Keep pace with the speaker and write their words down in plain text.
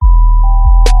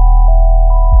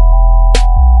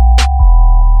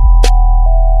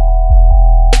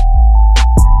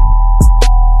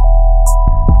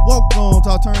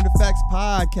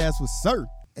Podcast with Sir.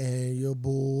 And your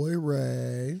boy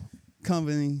Ray.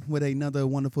 Coming with another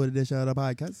wonderful edition of the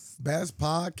podcast. Best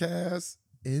podcast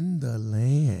in the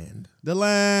land. The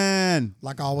land.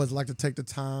 Like I always like to take the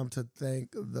time to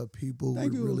thank the people. We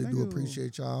really do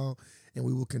appreciate y'all. And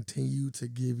we will continue to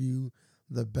give you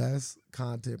the best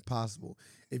content possible.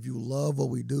 If you love what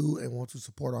we do and want to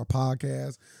support our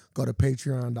podcast, go to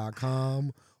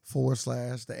patreon.com/the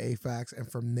AFAX.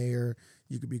 And from there,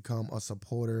 you can become a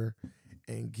supporter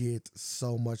and get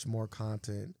so much more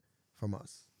content from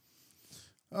us.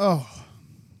 Oh.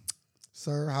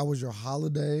 Sir, how was your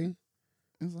holiday?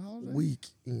 It was a holiday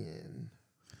weekend?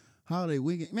 Holiday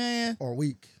weekend. Man. Or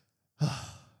week?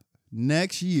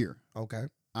 Next year. Okay.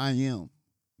 I am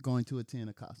going to attend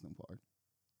a costume party.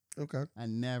 Okay. I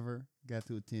never got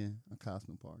to attend a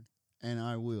costume party. And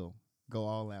I will go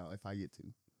all out if I get to.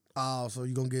 Oh, so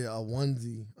you're going to get a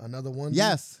onesie, another onesie?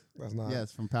 Yes. That's not.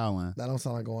 Yes, from Powerline. That don't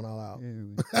sound like going all out.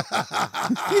 Yeah.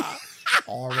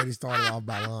 Already started off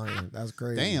by lying. That's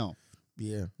crazy. Damn.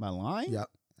 Yeah. By lying? Yep.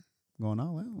 Going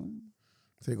all out.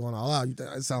 So going all out.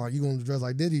 It sounds like you're going to dress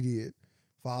like Diddy did.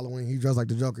 Following, he dressed like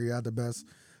the Joker. He had the best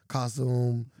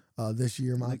costume this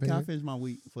year, in my opinion. Can I finish my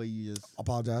week before you just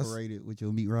apologize? Paraded with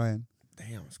your meet Ryan.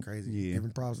 Damn, it's crazy. Yeah.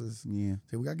 Different process. Yeah.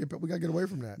 See, we gotta get away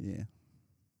from that. Yeah.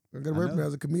 We gotta get away from that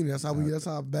as a comedian. That's how that's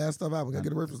how bad stuff happens. We gotta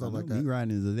get away from stuff like that. Meat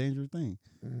riding is a dangerous thing.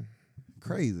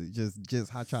 Crazy.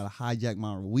 Just I try to hijack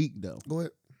my week though. Go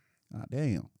ahead. Ah,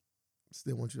 damn.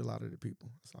 Still want you to lie to the people.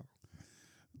 That's all.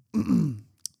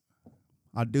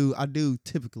 I do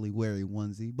typically wear a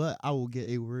onesie, but I will get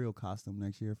a real costume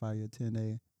next year if I attend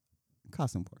a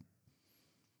costume party.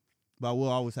 But I will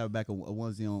always have back a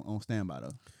onesie on standby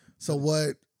though. So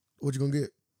what you gonna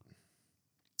get?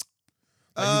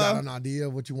 Like you got an idea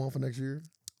of what you want for next year?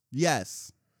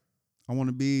 Yes. I want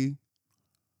to be.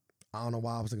 I don't know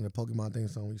why I was thinking the Pokemon theme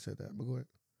song when you said that, but go ahead.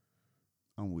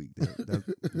 I'm weak.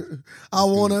 I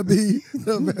want to be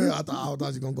the man. I thought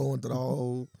you were going to go into the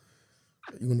whole,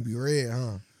 you're going to be red,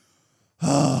 huh?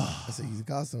 That's an easy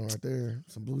costume right there.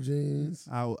 Some blue jeans.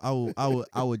 I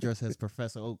would dress as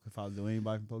Professor Oak if I was doing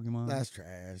anybody from Pokemon. That's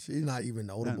trash. He's not even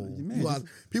notable. Man,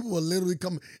 people will literally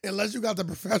come, unless you got the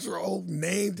Professor Oak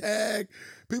name tag,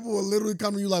 people will literally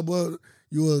come to you like, well,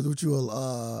 you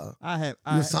a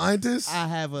scientist? I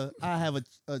have a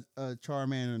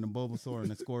Charmander and a Bulbasaur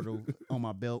and a Squirtle on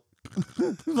my belt.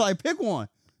 Like, pick one.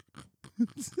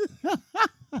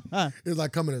 It's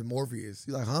like coming as Morpheus.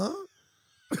 You're like, huh?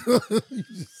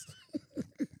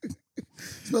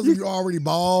 Especially if you're already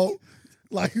bald.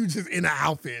 Like, you just in an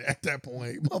outfit at that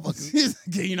point.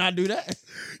 Motherfucker. Can you not do that?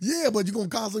 Yeah, but you're going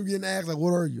to constantly get asked, like,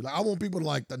 what are you? Like, I want people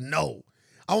to know.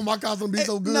 I want my costume to be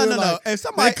so good. No. If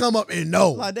somebody they come up and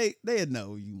know. Like, they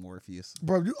know you Morpheus.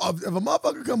 Bro, if a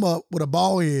motherfucker come up with a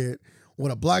bald head,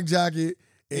 with a black jacket,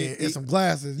 and some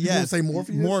glasses, you gonna say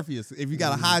Morpheus? Morpheus. If you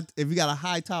got a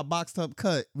high top box top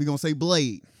cut, we gonna say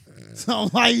Blade. So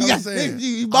like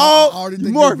you bald, I already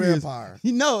think Morpheus. You're a vampire.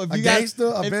 You know, if you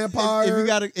gangster, a vampire.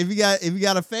 If you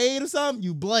got a fade or something,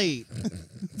 you Blade.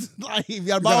 Like if you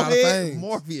got a bald head,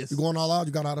 Morpheus. You going all out?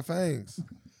 You got out of fangs.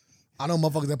 I know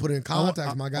motherfuckers that put it in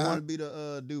contacts, my guy. I want to be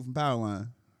the dude from Powerline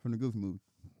from the Goofy movie.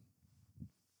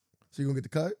 So you gonna get the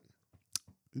cut?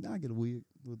 I get a wig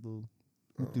with the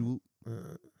whoop.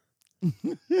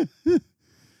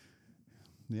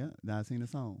 Yeah, now I sing the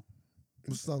song.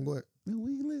 What's the song? Go ahead.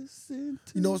 We listen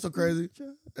to you know what's so crazy?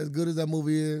 As good as that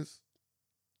movie is,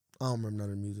 I don't remember none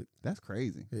of the music. That's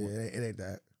crazy. Yeah, it ain't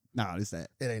that. No, it's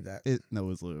that. It ain't that. No,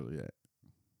 it's literally that.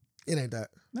 It ain't that.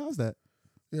 No, it's that.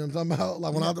 You know what I'm talking about?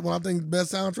 Like when I think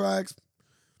best soundtracks.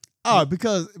 Oh,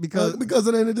 because it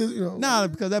ain't this, Nah,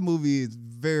 because that movie is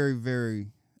very,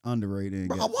 very underrated.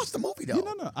 Bro, I watched the movie though.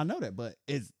 No, I know that, but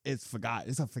it's forgotten.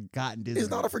 It's a forgotten Disney. It's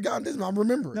not a forgotten Disney. I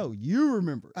remember it. No, you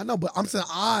remember. I know, but I'm saying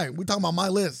we talking about my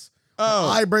list. Oh.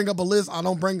 I bring up a list.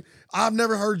 I've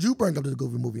never heard you bring up the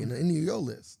Goofy movie in any of your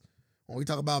lists. When we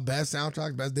talk about best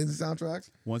soundtracks, best Disney soundtracks.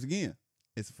 Once again,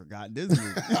 it's a forgotten Disney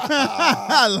movie.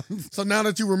 So now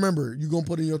that you remember, you gonna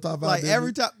put in your top 5 like Disney?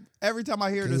 every time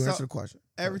I hear Can this you answer the question?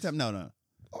 Every time, no.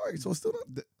 All right, so it's still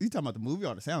not You talking about the movie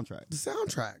or the soundtrack? the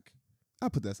soundtrack, I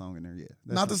put that song in there, yeah.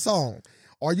 not the song.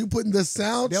 Are you putting the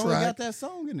soundtrack? They only got that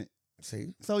song in it.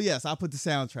 See, So yes, I put the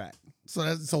soundtrack.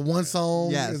 so one song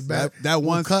Yes, is better. that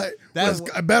one cut. that's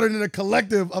That's better than a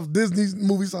collective of Disney's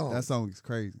movie songs. That song is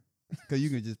crazy. Because you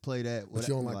can just play that. But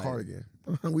you don't like Cardigan.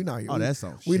 We not here. Oh, that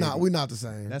song. We not the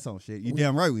same. That song shit. You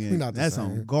damn right we ain't. We not the That same.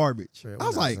 song garbage. Yeah, I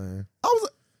was like,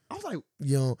 like,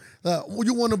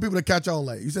 you want them people to catch on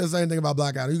late. You said the same thing about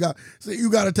Black Adam. You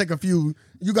got to take a few.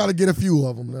 You got to get a few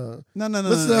of them. No. Listen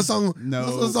to that song. No.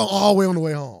 Listen to that song all the way on the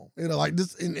way home. Like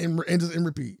this and just in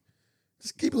repeat.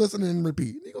 Just keep listening and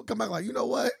repeat. You gonna come back like, you know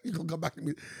what? You gonna come back to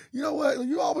me. You know what?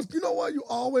 You always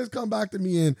come back to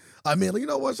me and I mean, you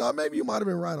know what, Sean? Maybe you might have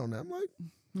been right on that. I'm like,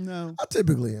 no. I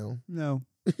typically am. No.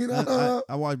 You know,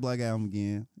 I watched Black Adam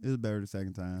again. It was better the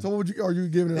second time. So are you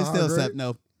giving it a it's high still grade?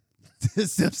 no.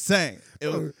 It's still saying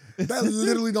that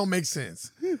literally don't make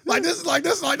sense.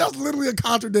 That's literally a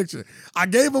contradiction. I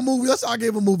gave a movie a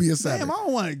 7. Damn, I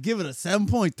don't want to give it a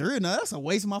 7.3. No, that's a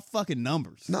waste of my fucking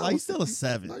numbers. No, like, still a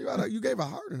 7. No, you gave it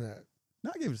higher than that.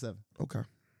 No, I gave it a 7. Okay.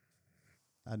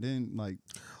 I didn't like.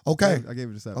 Okay. I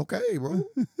gave it a 7. Okay, bro.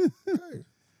 Okay.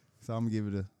 So I'm gonna give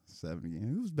it a 7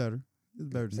 again. It was better. It was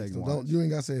better the second one. You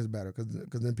ain't gotta say it's better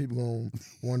because then people gonna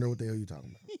wonder what the hell you talking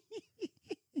about.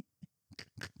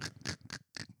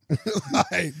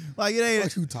 like it ain't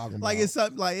what you talking about. Like it's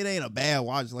something like it ain't a bad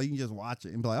watch. Like you can just watch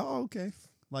it and be like, oh, okay.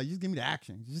 Like just give me the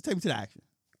action. Just take me to the action.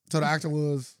 So the action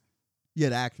was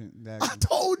the action. I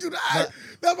told you that.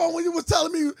 That's why when you was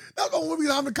telling me, that's why when we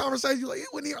were having the conversation, you like, it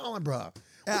wasn't even on, bro.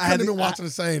 We couldn't have been watching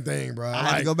the same thing, bro. I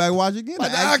had to go back and watch it again.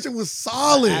 Like the action was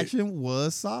solid. The action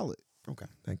was solid. Okay,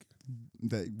 thank you.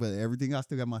 But everything, I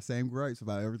still got my same gripes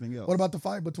about everything else. What about the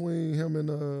fight between him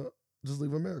and Just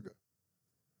Leave America?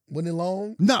 Wasn't it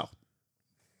long? No.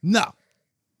 And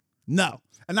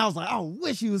I was like, I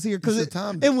wish he was here because it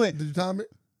went. Did you time it?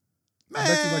 Man, I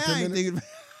bet you like 10 I ain't minutes. thinking.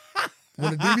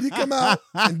 When the DVD come out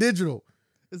and digital.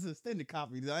 It's an extended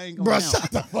copy. I ain't gonna bro, count.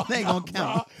 Shut the fuck They ain't gonna up,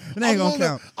 count. Bro. They ain't gonna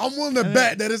count. I'm willing to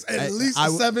bet that it's at least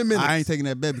 7 minutes. I ain't taking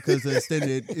that bet because the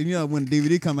extended. You know, when the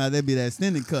DVD come out, there'd be that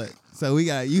extended cut. So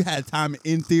you had time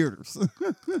in theaters. If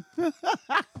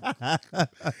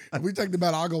we take the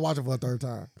bet, I'll go watch it for a third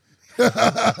time.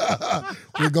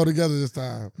 We'll go together this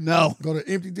time. No. Go to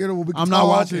empty theater where we can I'm not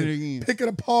watching it again. Pick it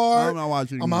apart. I'm not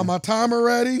watching it again. I'm on my timer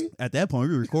ready. At that point,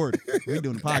 we recording. We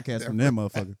doing the podcast from that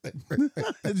motherfucker.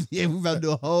 Yeah, we about to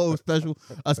do a whole special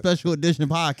edition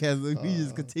podcast. We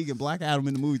just critiquing Black Adam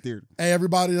in the movie theater. Hey,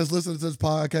 everybody that's listening to this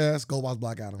podcast, go watch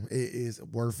Black Adam. It is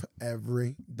worth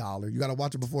every dollar. You got to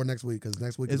watch it before next week because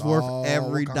next week it's worth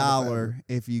every dollar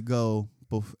if you go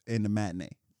in the matinee.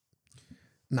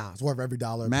 Nah, it's worth every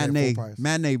dollar. Matinee, full price.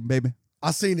 matinee, baby.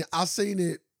 I seen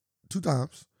it 2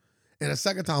 times, and the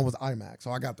second time was IMAX.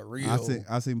 So I got the real.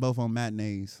 I seen both on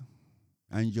matinees.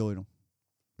 I enjoyed them.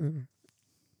 Mm-hmm.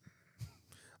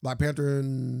 Black Panther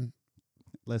in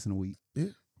less than a week. Yeah,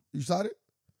 you saw it?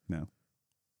 No.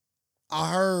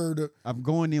 I heard. I'm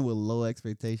going in with low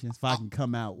expectations. If I can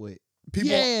come out with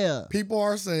people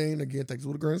are saying again, take this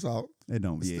with a grain of salt. It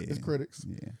don't. It's critics.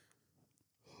 Yeah.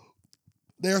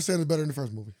 They are saying it's better than the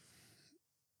first movie.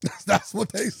 That's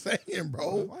what they saying,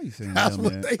 bro. Why are you saying That's that?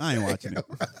 what they I ain't watching it.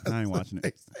 I ain't watching it.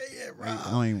 They saying, bro.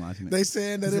 I ain't watching it. They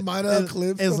saying that it might have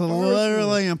eclipsed. It's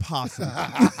literally impossible.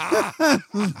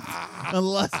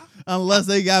 unless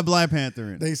they got Black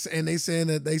Panther in. They saying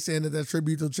that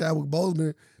tribute to Chadwick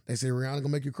Boseman. They say Rihanna gonna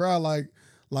make you cry like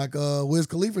Wiz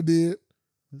Khalifa did.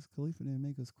 Wiz Khalifa didn't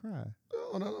make us cry.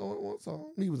 Oh, no, one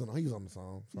song. He was on the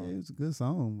song. Yeah, it was a good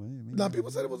song, man. Now people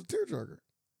said it was a tearjerker.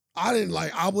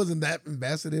 I wasn't that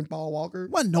invested in Paul Walker.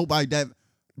 Wasn't nobody that.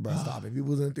 Bro, stop it.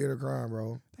 People was in the theater crying,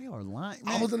 bro. They are lying.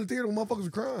 Man. I was in the theater when motherfuckers were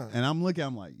crying. And I'm like,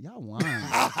 y'all lying.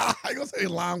 I gonna say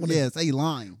lying when they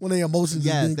lying. When they emotions.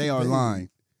 Yes, they are lying.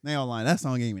 They are lying. That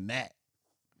song ain't even that.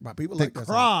 Bro, people they like that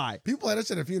cry. Song. People like that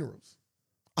shit at funerals.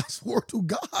 I swear to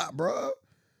God, bro.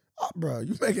 Bro,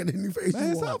 you making any face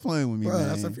man, you stop want. playing with me, bro, man.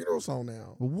 That's a funeral song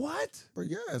now. What? Bro,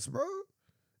 yes, bro.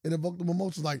 It evoked them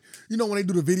emotions. Like, you know when they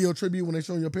do the video tribute, when they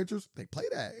show your pictures, they play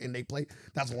that. And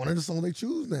that's one of the songs they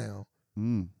choose now.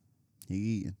 He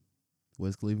eating.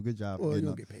 Wiz Khalifa, good job. Well, you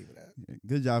don't get paid for that.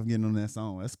 Good job getting on that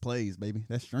song. That's plays, baby.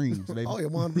 That's streams, baby. Oh, yeah,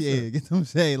 100%. Yeah, get them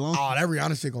shade long. Oh, that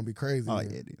Rihanna shit gonna be crazy. Oh,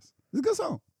 man. yeah, it is. It's a good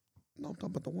song. No, I'm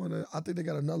talking about the one. I think they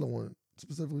got another one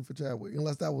specifically for Chadwick,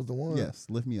 unless that was the one. Yes,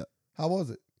 Lift Me Up. How was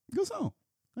it? Good song.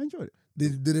 I enjoyed it.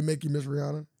 Did it make you miss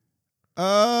Rihanna?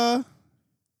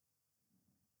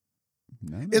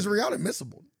 No. Is Rihanna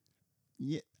missable?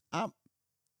 Yeah,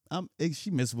 she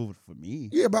missable for me.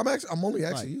 Yeah, but I'm only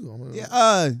asking you.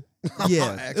 Yeah,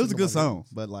 it was a good song,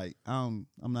 but like, I'm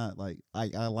not like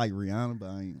I like Rihanna, but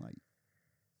I ain't like,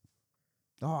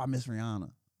 oh, I miss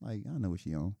Rihanna. Like, I know what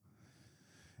she on,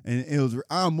 and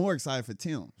I'm more excited for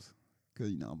Tim's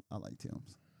because I like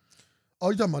Tim's. Oh,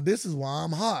 you talking about This Is Why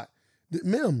I'm Hot?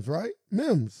 Mims, right?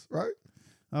 Mims, right?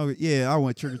 Oh yeah, I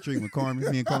went trick or treating with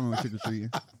Carmen. Me and Carmen went trick or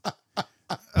treating.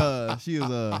 She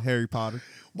was Harry Potter.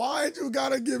 Why ain't you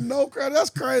gotta give no credit? That's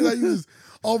crazy. How you just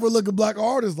overlook a black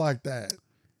artist like that.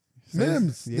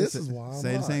 Mims, this is why I'm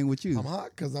say hot. The same with you. I'm hot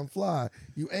because I'm fly.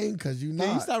 You ain't because you not.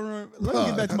 Can you stop remembering? Let me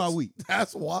get back to my week.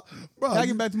 That's why, bro. Can I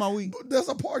get back to my week? That's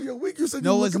a part of your week. You said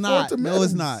no, you it's looking not. forward to No,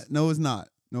 it's Mims. not. No, it's not.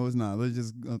 No, it's not. Let's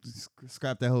just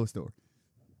scrap that whole story.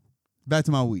 Back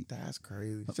to my week. That's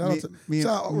crazy. Shout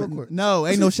out real quick. No,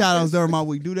 ain't no shout outs during my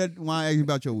week. Do that when I ask you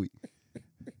about your week.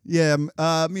 Yeah, me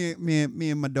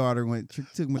and my daughter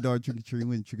took my daughter trick or treating,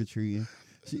 went trick or treating.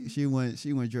 She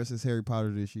went dressed as Harry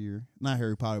Potter this year. Not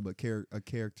Harry Potter, but a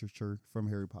caricature from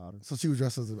Harry Potter. So she was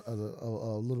dressed as a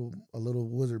little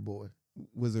wizard boy.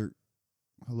 Wizard,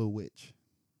 a little witch.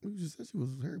 You just said she was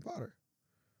Harry Potter.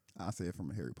 I said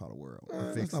from a Harry Potter world.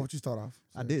 That's not what you start off.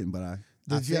 I didn't, but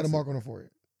Did she have a mark on her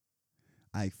forehead?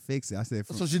 I fixed it. I said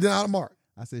so she didn't have a mark.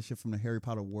 I said shit from the Harry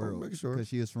Potter world. Make sure because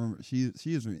she is from she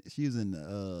is in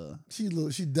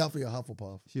she definitely a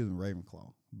Hufflepuff. She was in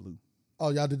Ravenclaw, blue. Oh,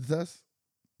 y'all did the test?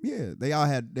 Yeah, they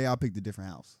all picked a different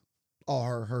house. Oh,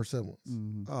 her siblings.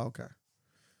 Mm-hmm. Oh, okay.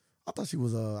 I thought she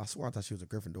was I swear I thought she was a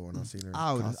Gryffindor and I seen her.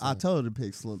 I told her to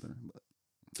pick Slytherin, but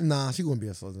nah, she wouldn't be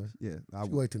a Slytherin. Yeah, she's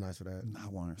way too nice for that. I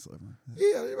want her Slytherin.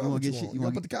 Yeah, you want to get shit. You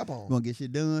want to put the cap on. You want to get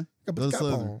shit done? You put the cap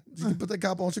on. You can put that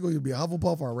cap on. She gonna be a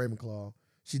Hufflepuff or a Ravenclaw.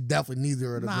 She definitely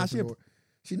neither of the Gryffindor.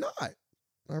 She not.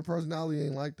 Her personality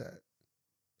ain't like that.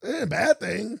 It ain't a bad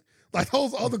thing. Like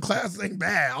those other classes ain't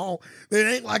bad.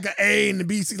 They ain't like an A and the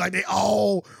B, C. Like they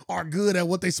all are good at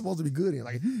what they supposed to be good in.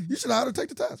 Like you should have her take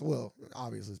the test. Well,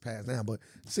 obviously it's passed now, but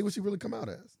see what she really come out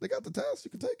as. They got the test.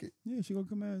 You can take it. Yeah, she gonna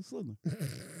come out as Slytherin.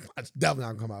 It's definitely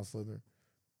not gonna come out as Slytherin.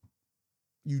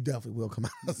 You definitely will come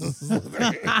out as a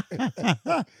Slytherin.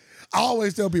 I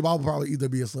always tell people I'll probably either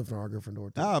be a Slytherin or a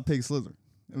Gryffindor. I'll pick Slytherin.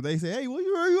 If they say, "Hey, where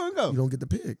you want to go?" You don't get to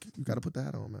pick. You got to put the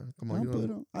hat on, man. Come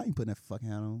on, I ain't putting that fucking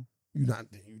hat on. You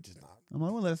just not. I'm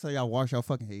like, well, let's say y'all wash your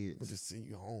fucking heads. We'll just send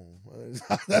you home. It's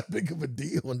not that big of a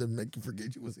deal and to make you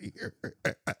forget you was here.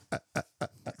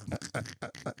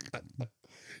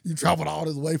 You traveled all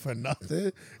this way for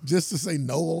nothing just to say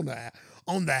no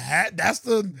on the hat.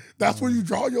 That's where you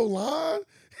draw your line.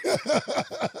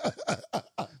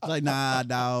 Like, nah,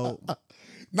 dog.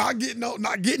 Not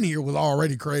getting here was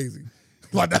already crazy.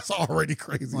 Like that's already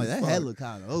crazy. Like, that hat look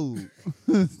kind of old.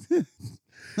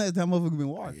 That motherfucker been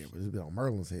washed. Yeah, but it's been on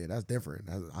Merlin's head. That's different.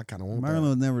 I kind of want Merlin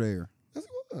was never there. Yes,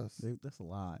 he was. That's a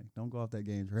lie. Don't go off that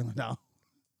game trailer now.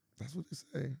 That's what they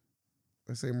say.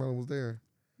 They say Merlin was there.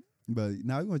 But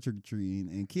now we going trick or treating,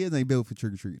 and kids ain't built for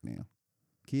trick or treating now.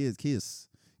 Kids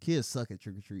suck at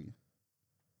trick or treating.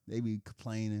 They be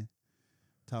complaining,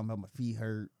 talking about my feet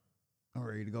hurt. I'm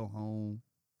ready to go home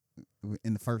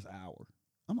in the first hour.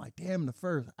 I'm like, damn, the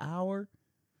first hour.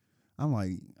 I'm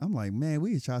like, man,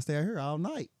 we just try to stay out here all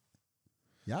night.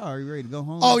 Y'all already ready to go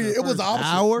home. Oh yeah, it was the opposite.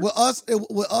 Hour. With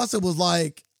us, it was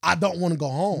like I don't want to go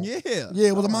home.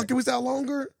 Yeah. With a monkey, can we stay out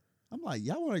longer? I'm like,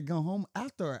 y'all want to go home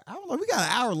after an hour? Like, we got an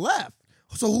hour left.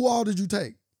 So who all did you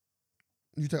take?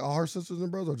 You take all her sisters and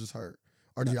brothers, or just her,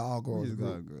 or did y'all all go?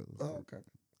 Girls. Oh, okay.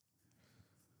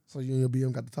 So you and your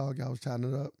BM got to talk. Y'all was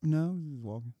chatting it up. No, we just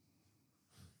walking.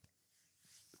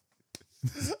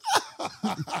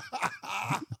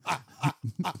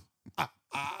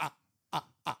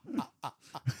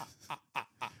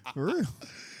 For real.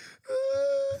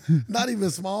 Not even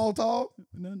small talk.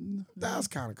 No. That's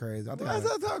kind of crazy.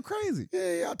 That's how crazy.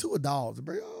 Yeah, two adults,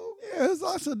 bro. Yeah, there's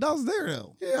lots of adults there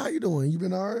though. Yeah, how you doing? You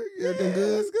been all right? Everything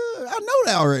good? It's good. I know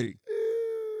that already.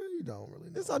 Yeah, you don't really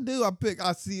know. Yes, I do.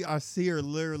 I see her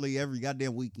literally every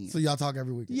goddamn weekend. So y'all talk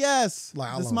every weekend? Yes.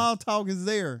 Like the small talk is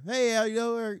there. Hey, how you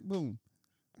doing? Boom.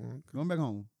 Okay. Going back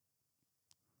home.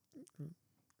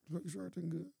 Making sure everything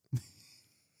good.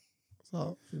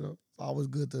 So, it's always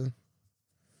good to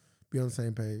be on the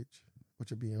same page with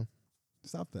your BM.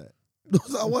 Stop that.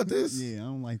 So I want this? Yeah, I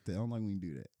don't like that. I don't like when you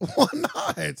do that. Why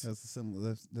not? That's a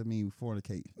similar. That means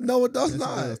fornicate. No, it does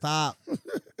not. Stop.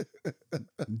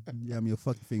 You have your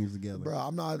fucking fingers together, bro.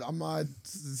 I'm not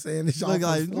saying this.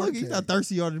 Look, you got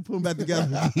thirsty. You ought to put them back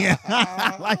together. Yeah.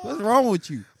 Like, what's wrong with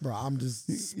you, bro? I'm just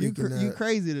you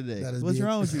crazy today. What's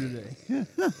wrong with you today?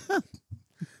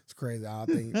 It's crazy. I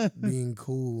think being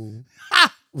cool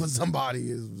with somebody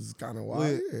is kind of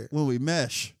wild. When we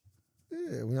mesh.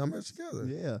 Yeah, we all mesh together.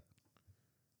 Yeah.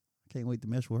 Can't wait to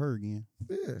mesh with her again.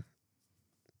 Yeah.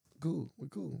 Cool. We're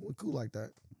cool. We're cool like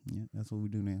that. Yeah, that's what we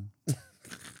do now.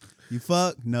 You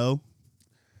fuck? No.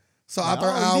 So after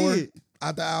an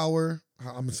hour,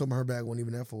 I'm assuming her bag wasn't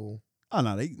even that full. Oh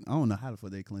no, I don't know how the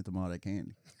fuck they collect them all that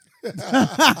candy.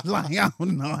 Like, I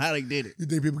don't know how they did it. You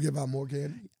think people give out more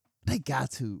candy? They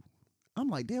got to. I'm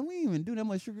like, damn, we ain't even do that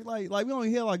much sugar. Like we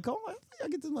only had like, I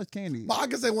get this much candy. But I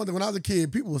can say one thing. When I was a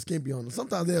kid, people were skimpy on them.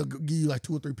 Sometimes they'll give you like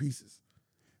 2 or 3 pieces.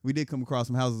 We did come across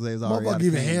some houses that was already Motherfucker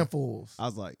giving handfuls. I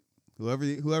was like,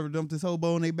 whoever dumped this whole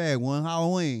bowl in their bag one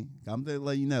Halloween, I'm just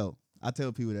let you know. I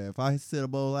tell people that if I set a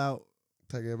bowl out,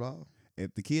 take it all.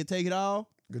 If the kid take it all,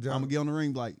 good job. I'm gonna get on the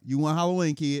ring like, you want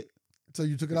Halloween, kid? So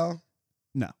you took it all?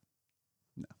 No.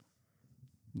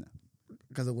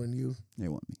 Because it wasn't you. It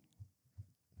wasn't me.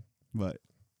 But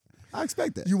I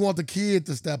expect that. You want the kid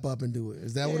to step up and do it.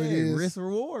 Is that what it is? Risk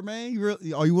reward, man.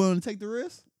 Are you willing to take the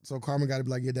risk? So Carmen got to be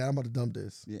like, yeah, Dad, I'm about to dump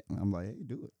this. Yeah. I'm like, hey,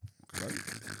 do it. Like,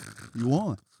 you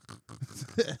won.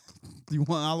 You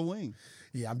want Halloween.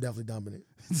 Yeah, I'm definitely dumping it.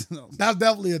 That's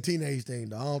definitely a teenage thing,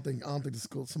 though. I don't think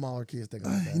the smaller kids think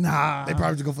like that. Nah. They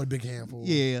probably just go for the big handful.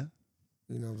 Yeah.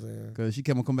 You know what I'm saying? Because she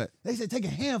kept on coming back. They said, take a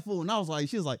handful. And I was like,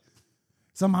 she was like,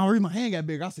 somehow my hand got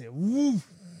bigger. I said, woo.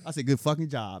 I said, good fucking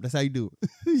job. That's how you do it.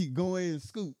 You go in and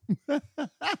scoop.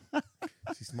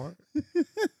 She's smart.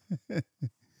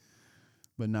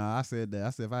 But nah, I said that.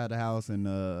 I said if I had a house and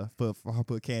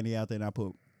put candy out there and I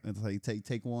put and say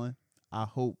take one, I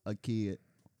hope a kid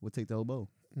would take the whole bowl.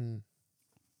 Mm.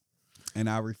 And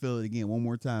I refill it again one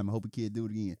more time. I hope a kid do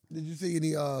it again. Did you see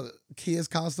any kids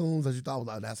costumes that you thought was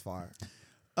like, that's fire?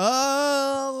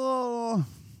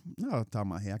 No, top of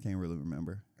my head, I can't really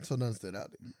remember. So none stood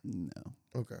out. No.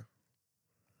 Okay.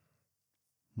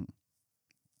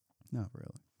 Not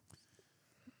really.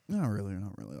 Not really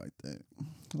like that.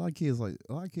 A lot of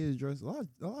kids dress. A lot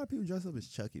of people dress up as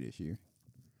Chucky this year.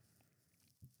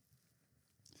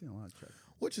 Seen a lot of Chucky.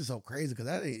 Which is so crazy because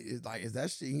that is like, is that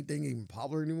shit thing even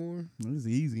popular anymore? It's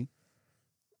easy.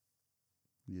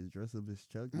 You just dress up as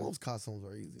Chucky. Most costumes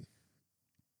are easy.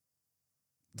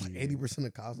 Like 80%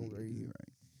 of costumes are easy. You're right.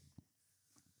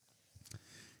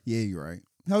 Yeah, you're right.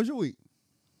 How was your week?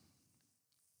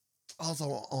 Also,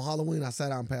 on Halloween, I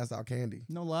sat out and passed out candy.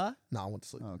 No lie? No, I went to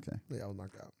sleep. Oh, okay. Yeah, I was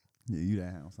knocked out. Yeah, you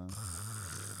that house, huh?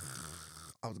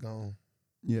 I was gone.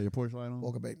 Yeah, your porch light on?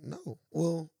 Woke up back. No.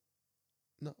 Well,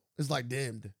 no. It's like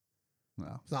dimmed.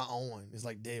 No. It's not on. It's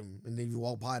like dim. And then you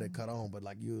walk by it cut on, but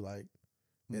like you like,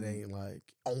 it ain't like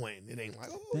on. It ain't like,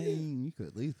 oh, dang, yeah. You could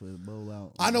at least put a bowl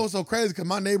out. I know it's so crazy because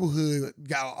my neighborhood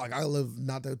got, like, I live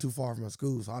not that too far from my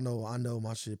school, so I know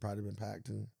my shit probably been packed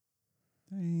too.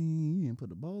 Dang, you didn't put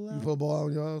the bowl out? You put a bowl out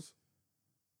on your house?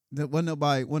 Wasn't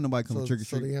nobody come trick or treat.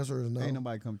 So the answer is no. Ain't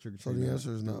nobody come trick or treat. So the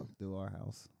answer is no. Through our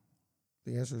house.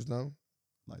 The answer is no.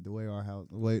 Like the way our house,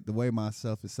 the way my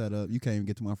stuff is set up, you can't even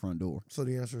get to my front door. So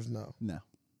the answer is no. No,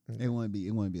 okay. It wouldn't be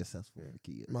accessible for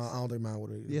kids. I don't think mine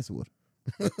would either. Yes, it would.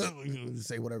 You just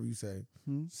say whatever you say.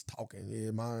 Just talking.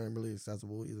 Yeah, mine ain't really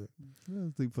accessible either.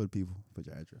 Well, think for the people. Put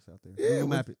your address out there. Yeah,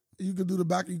 map it. You could do the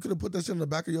back. You could have put that shit on the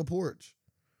back of your porch.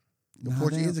 The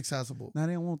porch is accessible. Nah,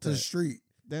 they don't want to that. The street.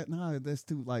 That's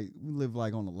too, like, we live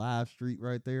like on a live street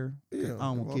right there. Yeah, I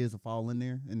don't want kids to fall in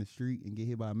there in the street and get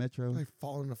hit by a metro. Like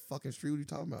fall in the fucking street. What are you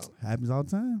talking about? Happens all the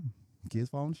time. Kids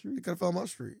fall in the street. You could have fell on my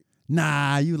street.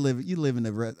 Nah, you live in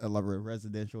a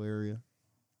residential area,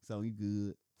 so you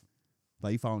good.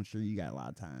 Like you fall in the street, you got a lot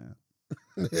of time.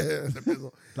 Yeah,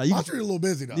 like my street a little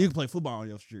busy though. You can play football on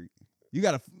your street.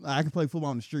 I can play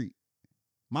football on the street.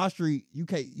 My street, you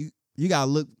can't. You gotta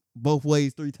look both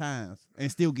ways 3 times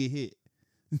and still get hit.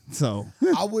 So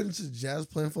I wouldn't suggest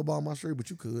playing football on my street, but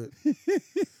you could.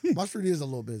 My street is a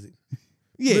little busy.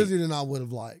 Yeah, busier than I would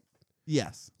have liked.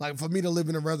 Yes. Like for me to live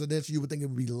in a residential, you would think it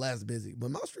would be less busy,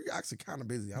 but my street actually kind of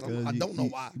busy. I don't know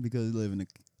why. Because you live in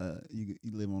you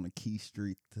live on a key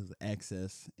street to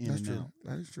access in That's and true. out.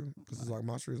 That is true. Because it's like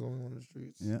my street is only one of the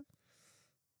streets. Yeah.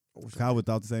 I would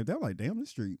thought the same thing. I'm like, damn, this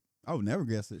street. I would never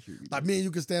guess that street. Like me and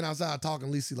you can stand outside talk and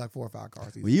at least see like 4 or 5 cars.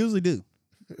 Easy. We usually do.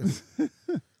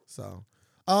 So,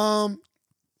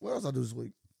 what else I do this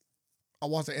week? I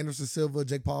watched the Anderson Silva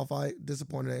Jake Paul fight.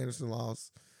 Disappointed that Anderson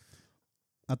lost.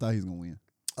 I thought he was gonna win.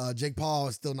 Jake Paul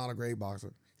is still not a great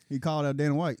boxer. He called out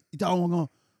Dana White. You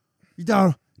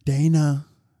thought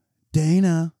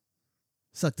Dana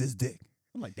suck this dick.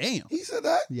 I'm like, damn. He said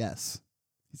that? Yes.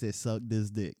 He said suck this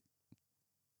dick.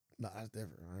 Nah, that's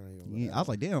different. I was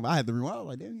like, damn. I had to rewind. I was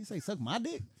like, damn, you say suck my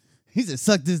dick? He said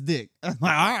suck this dick. I'm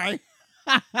like, all right.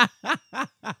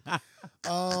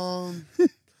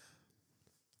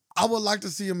 I would like to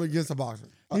see him against a boxer.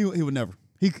 He would never.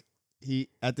 He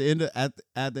at the end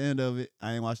of it,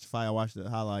 I ain't watched the fight. I watched the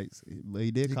highlights. But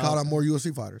he did. He called out more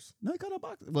UFC fighters. No, he called out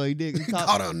boxers. Well, he did. He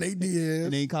called out Nate Diaz,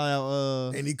 and then he called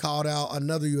out. And he called out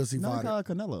another UFC fighter. He called out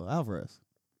Canelo Alvarez.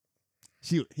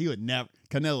 He would never.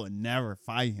 Canelo would never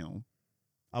fight him.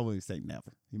 I wouldn't say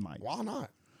never. He might. Why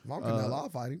not? If I'm Canelo, I'll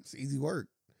fight him. It's easy work.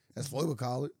 As Floyd would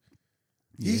call it.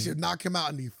 He should knock him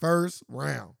out in the first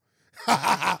round.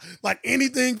 Like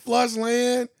anything flush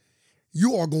land,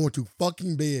 you are going to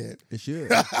fucking bed. It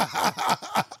should.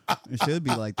 It should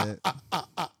be like that.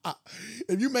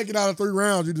 If you make it out of 3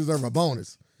 rounds, you deserve a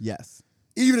bonus. Yes.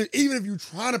 Even if you're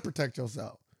trying to protect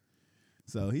yourself.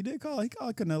 So he called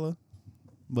Canelo,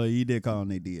 but he did call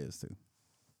Nate Diaz too.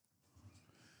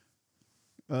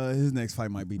 His next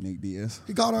fight might be Nate Diaz.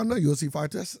 He called out another UFC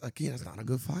fight. That's not a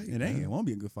good fight. It ain't. It won't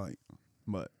be a good fight,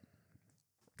 but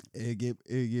it get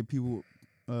people.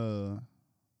 I'm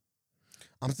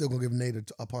still gonna give Nate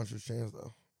a puncher's chance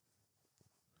though.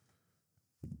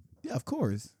 Yeah, of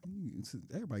course.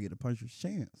 Everybody get a puncher's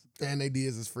chance. And Nate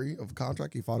Diaz is free of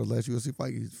contract. He fought his last UFC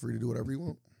fight. He's free to do whatever he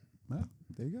wants. Well,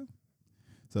 there you go.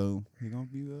 So he gonna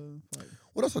be fighting.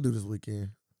 What else I do this weekend?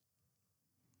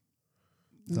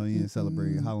 So you didn't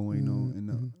celebrate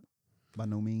Halloween by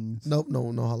no means? Nope,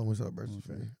 no Halloween celebrations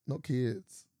for me. No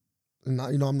kids. And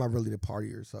not, I'm not really the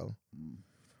partier, so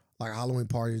like Halloween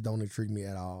parties don't intrigue me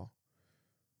at all.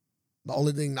 The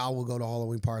only thing I will go to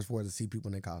Halloween parties for is to see people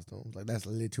in their costumes. Like that's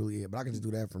literally it. But I can just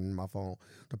do that from my phone.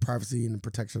 The privacy and the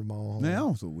protection of my own home. Man,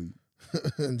 I'm so weak.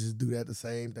 And just do that the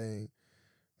same thing.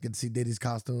 Get to see Diddy's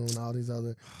costume and all these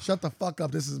other. Shut the fuck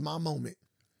up. This is my moment.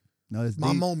 No, it's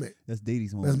my moment. That's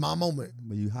Diddy's moment. That's my moment.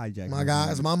 But you hijacked my guy.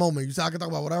 It's my moment. You say I can talk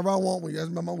about whatever I want when you ask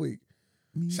me about my week.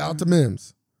 Yeah. Shout out to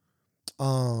Mims.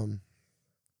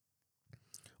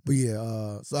 But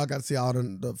yeah, so I got to see all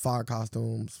the fire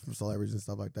costumes from celebrities and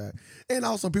stuff like that. And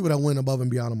also people that went above and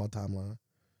beyond on my timeline.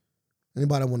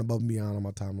 Anybody that went above and beyond on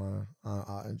my timeline,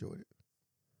 I enjoyed it.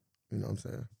 You know what I'm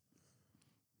saying?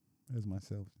 That's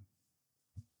myself.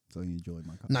 So you enjoyed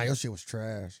my costume. Nah, your shit was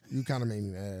trash. You kind of made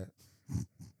me mad.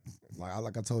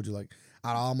 Like I told you, like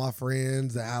out of all my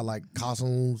friends that had like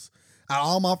costumes, out of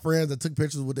all my friends that took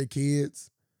pictures with their kids,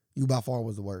 you by far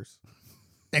was the worst.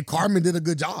 And Carmen did a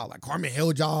good job. Like Carmen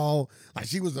held y'all. Like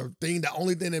she was the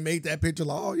only thing that made that picture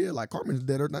like, oh yeah, like Carmen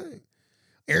did her thing.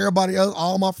 Everybody else,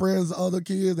 all my friends, other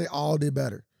kids, they all did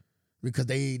better. Because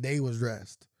they was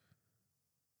dressed.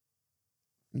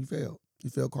 You failed. You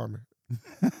failed Carmen.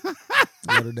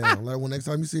 Let her down. Let her, when next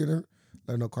time you see her,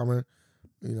 let her know, Carmen,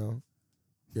 you know,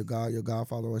 your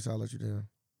godfather always said I'll let you down.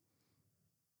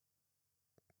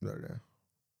 Let her down.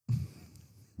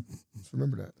 Just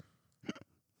remember that.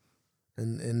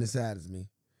 And it saddens me.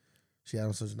 She had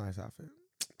on such a nice outfit.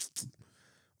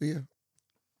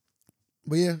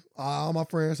 But yeah, all my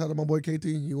friends, shout out to my boy KT,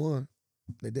 he won.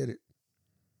 They did it.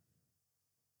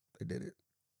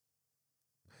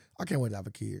 I can't wait to have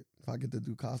a kid. If I get to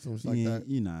do costumes like that.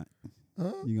 You're not.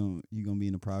 Huh? You gonna be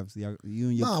in the privacy. We're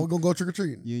gonna go trick or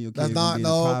treating. You and your kid gonna be in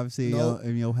the privacy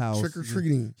in your house. Trick or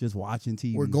treating. Just watching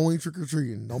TV. We're going trick or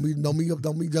treating. Don't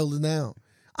be jealous now.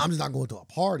 I'm just not going to a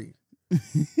party.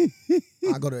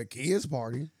 I go to a kid's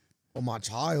party with my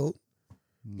child.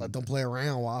 Let them play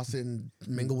around while I sit and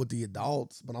mingle with the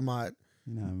adults. But I'm not.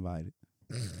 You're not invited.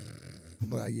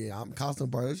 But yeah, I'm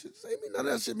costume party. That shit ain't me. None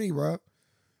of that shit me, bro.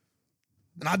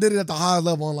 And I did it at the highest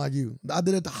level, unlike you. I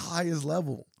did it at the highest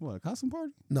level. What, a costume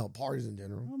party? No, parties in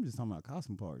general. I'm just talking about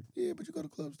costume party. Yeah, but you go to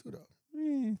clubs too, though.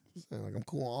 Yeah. Just saying, like, I'm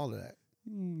cool on all of that.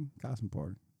 Costume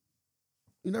party.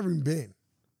 You never even been.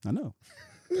 I know.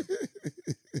 I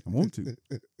want to.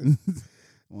 I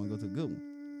want to go to a good one.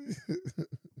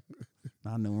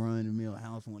 Not no run in the middle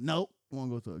house one. Nope. I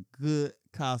want to go to a good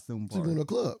costume party. So you going to a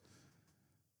club?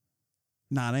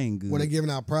 Nah, that ain't good. Where they giving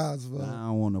out prizes? Nah, I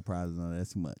don't want no prizes on that.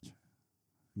 That's too much.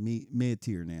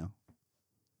 Mid-tier now.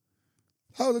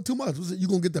 How is it too much? You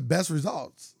going to get the best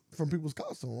results from people's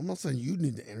costume. I'm not saying you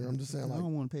need to enter. I'm just saying, like, I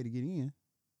don't want to pay to get in.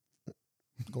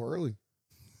 Go early.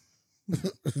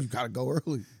 You got to go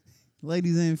early.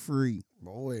 Ladies ain't free.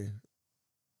 Boy.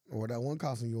 Or that one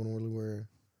costume you want to really wear.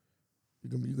 You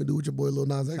can do with your boy Lil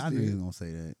Nas X. I knew you was going to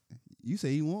say that. You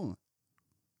say he won.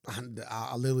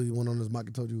 I literally went on this mic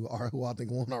and told you who I think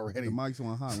won already. The mics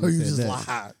weren't hot. So you just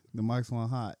lied. The mics weren't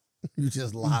hot. You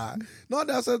just lied. No,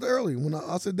 I said it early. When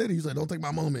I said Diddy, you said, don't take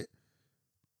my moment.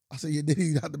 I said, yeah,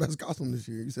 Diddy got the best costume this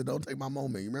year. You said, don't take my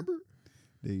moment. You remember?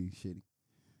 Diddy shitty.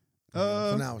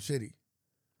 So now it's shitty.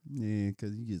 Yeah,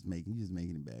 because you just making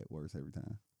it bad worse every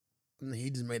time.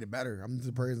 He just made it better.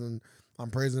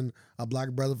 I'm praising a black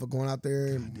brother for going out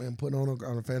there and putting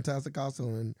on a fantastic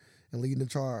costume and leading the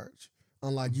charge.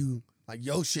 Unlike you, like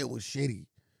your shit was shitty.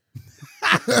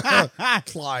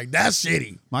 Like that's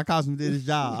shitty. My costume did its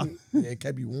job. Yeah, it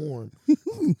kept you warm.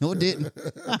 No, it didn't.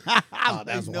 Oh,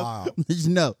 that's wild. You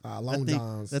know, long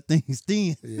johns. That thing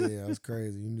sting. Yeah, that's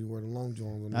crazy. You need to wear the long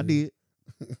johns. I did.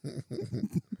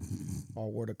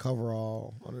 Or wear the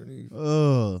coverall underneath.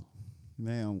 Oh,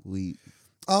 man, I'm weak.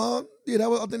 Yeah,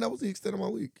 I think that was the extent of my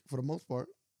week for the most part.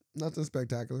 Nothing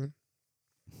spectacular,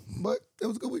 but it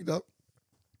was a good week though.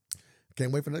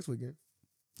 Can't wait for next weekend.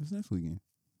 What's next weekend?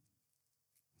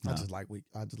 I just like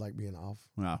being off.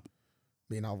 Nah.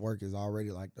 Being off work is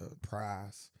already like the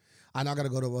prize. I now got to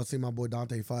go to see my boy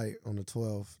Dante fight on the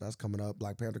 12th. That's coming up.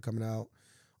 Black Panther coming out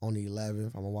on the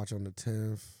 11th. I'm gonna watch it on the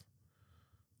 10th.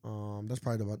 That's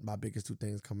probably my biggest two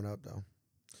things coming up though.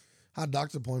 Had a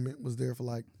doctor's appointment. Was there for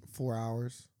like 4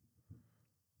 hours.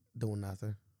 Doing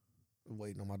nothing.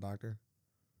 Waiting on my doctor.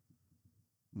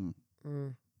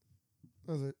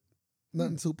 That's it.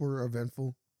 Nothing super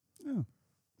eventful. Yeah.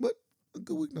 But a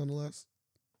good week nonetheless.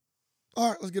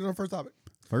 All right, let's get on our first topic.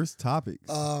 First topics.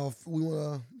 We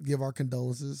want to give our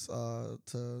condolences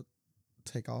to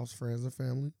Takeoff's friends and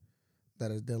family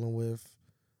that is dealing with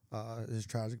his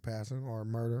tragic passing or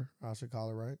murder, I should call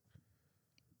it, right?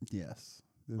 Yes.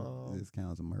 This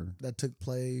counts as a murder. That took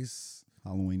place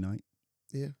Halloween night.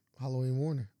 Yeah, Halloween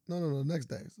morning. No, the next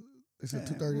day. It's at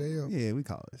 2:30 a.m. Yeah, we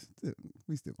call it.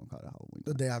 We still gonna call it Halloween.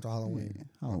 The day after Halloween. Yeah,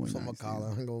 Halloween. So I'm gonna call it.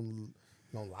 I ain't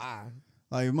gonna lie.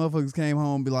 Like if motherfuckers came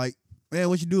home and be like, man,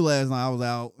 what you do last night? I was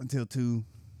out until 2.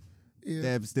 Yeah.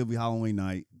 That'd still be Halloween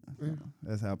night.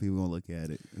 That's how people gonna look at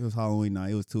it. It was Halloween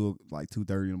night. It was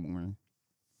 2:30 in the morning.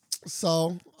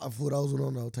 So for those who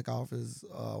don't know, Takeoff is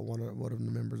one of the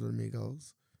members of the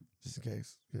Migos. Just in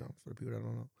case, for the people that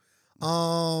don't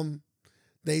know.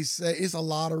 They say it's a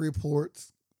lot of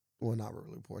reports. Well, not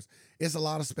really reports. It's a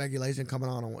lot of speculation coming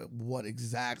on what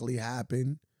exactly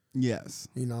happened. Yes.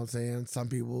 You know what I'm saying? Some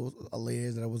people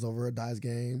allege that it was over a dice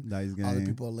game. Other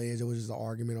people allege it was just an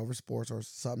argument over sports or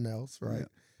something else, right?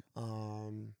 Yeah.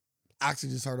 I actually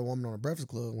just heard a woman on the Breakfast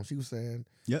Club when she was saying,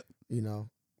 yep.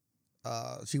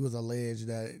 She was alleged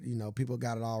that, people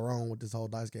got it all wrong with this whole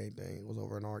dice game thing. It was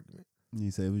over an argument. And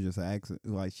he said it was just an accident.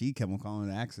 Like, she kept on calling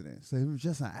it an accident. So it was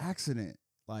just an accident.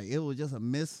 Like, it was just a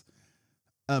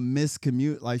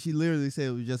miscommunication. Like, she literally said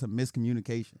it was just a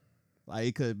miscommunication. Like,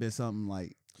 it could have been something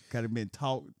like, could have been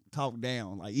talked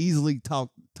down. Like, easily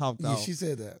talked off. Yeah, she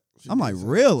said that. I'm like,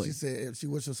 really? She said if she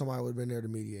wished somebody would have been there to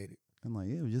mediate it. I'm like,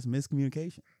 yeah, it was just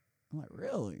miscommunication. I'm like,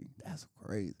 really? That's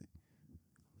crazy.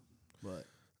 But,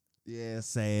 yeah, it's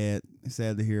sad. It's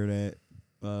sad to hear that.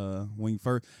 When you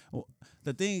first,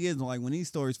 the thing is, like, when these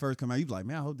stories first come out, you be like,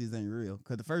 man, I hope these ain't real.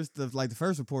 Because the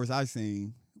first reports I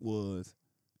seen was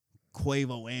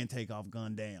Quavo and Takeoff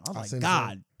gunned down. I was like,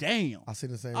 God damn. I see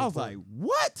the same report. I was like,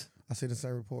 what? I see the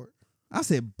same report. I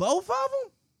said, both of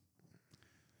them?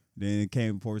 Then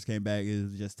reports came back, it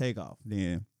was just Takeoff.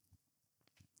 Then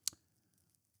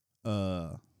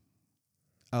a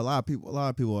lot of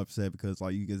people are upset because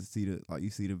like you get to see the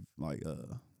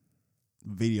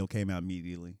video came out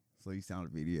immediately. So you saw the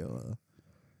video.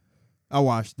 I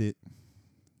watched it.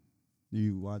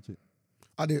 You watch it?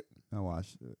 I did. I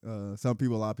watched it. A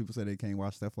lot of people say they can't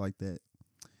watch stuff like that.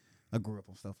 I grew up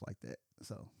on stuff like that.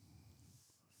 So,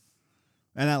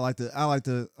 and I like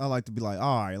to be like,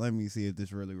 all right, let me see if this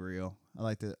is really real. I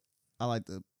like to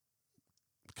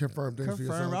confirm things for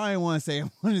yourself. I didn't want to say. I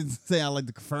wanted to say I like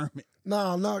to confirm it.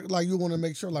 No, not like you want to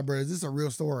make sure, like, bro, is this a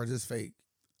real story or is this fake?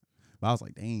 But I was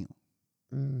like, damn.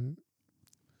 Mm-hmm.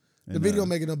 The video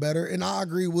make it no better, and I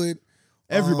agree with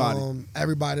everybody.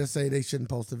 Everybody say they shouldn't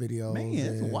post the videos. Man,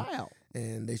 it's wild.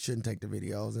 And they shouldn't take the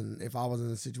videos. And if I was in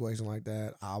a situation like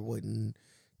that, I wouldn't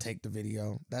take the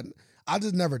video. That I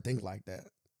just never think like that.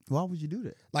 Why would you do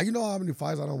that? Like, you know how many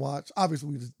fights I don't watch? Obviously,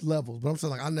 we just levels, but I'm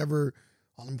saying like I never.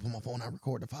 Oh, let me put my phone out and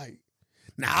record the fight.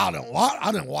 Now I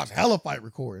didn't watch hella fight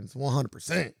recordings,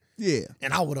 100%. Yeah,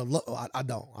 and I would have. I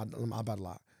don't. I'm about to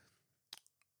lie.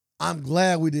 I'm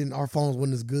glad our phones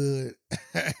weren't as good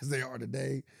as they are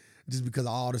today, just because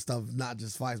of all the stuff, not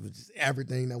just fights, but just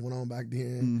everything that went on back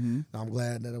then. Mm-hmm. I'm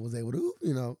glad that it was able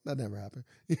to, that never happened.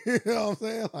 You know what I'm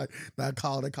saying? Like they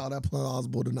call that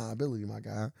plausible deniability, my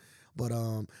guy. But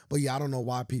yeah, I don't know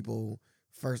why people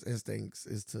first instincts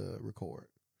is to record.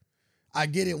 I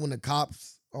get it when the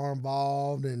cops are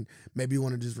involved and maybe you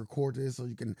want to just record this so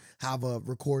you can have a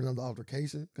recording of the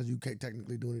altercation because you can't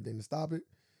technically do anything to stop it.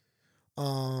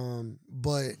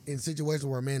 But in situations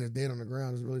where a man is dead on the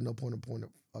ground, there's really no point of pointing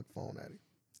a phone at him.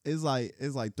 It's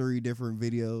like 3 different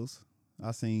videos.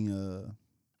 I seen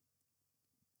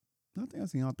I think I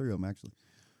seen all 3 of them actually.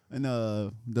 And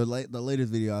the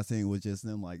latest video I seen was just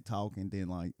them like talking, then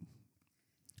like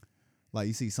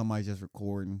you see somebody just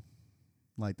recording,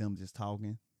 like them just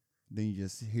talking. Then you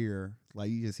just hear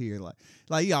like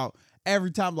y'all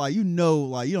every time like you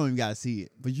don't even gotta see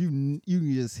it, but you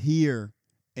can just hear.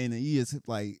 And you just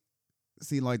like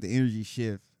see like the energy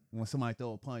shift when somebody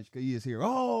throw a punch because you just hear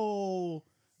or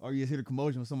you just hear the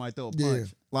commotion when somebody throw a punch. Yeah.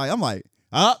 Like I'm like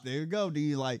there you go. Do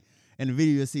you like in the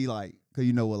video you see like, cause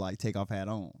you know what like Takeoff had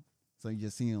on, so you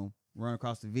just see him run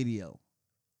across the video.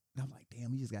 And I'm like,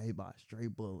 damn, he just got hit by a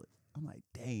straight bullet. I'm like,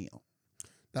 damn.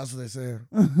 That's what they're saying.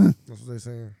 That's what they're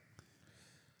saying.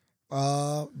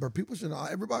 But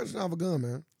everybody should have a gun,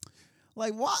 man.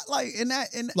 Like what? Like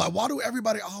like why do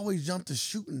everybody always jump to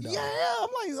shooting? Though? Yeah,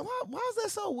 I'm like, why is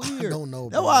that so weird? I don't know.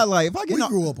 That's why, like, if I get we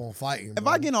grew up on fighting. If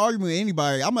I get in an argument with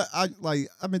anybody,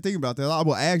 I've been thinking about that. I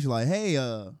will ask you like, hey,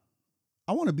 I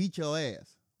want to beat your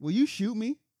ass. Will you shoot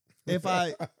me if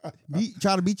I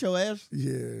try to beat your ass?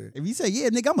 Yeah. If you say yeah,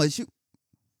 nigga, I'm gonna shoot.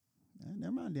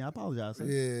 Never mind. Then I apologize. Sir.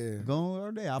 Yeah. Go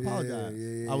over there. I apologize.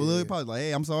 Yeah, I will literally apologize. Like,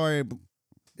 hey, I'm sorry. But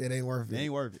it ain't worth it. It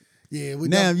ain't worth it. Yeah.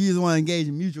 Now, if you just want to engage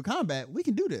in mutual combat, we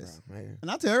can do this. Oh, man. And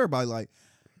I tell everybody like,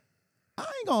 I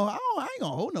ain't gonna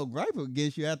hold no gripe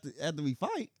against you after we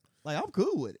fight. Like I'm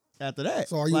cool with it after that.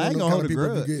 So are you like, one of the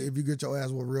kind of people if you get your ass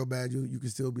whooped real bad, you can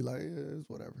still be like, yeah, it's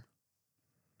whatever.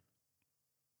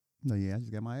 No, yeah, I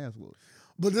just got my ass whooped.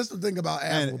 But this is the thing about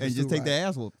ass whooping. And just take the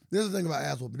ass whoop. This is the thing about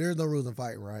ass whooping. There's no rules in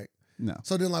fighting, right? No.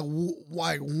 So then, at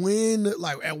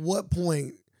what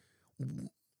point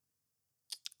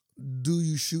do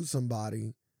you shoot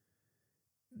somebody?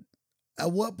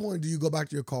 At what point do you go back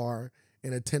to your car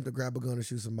and attempt to grab a gun and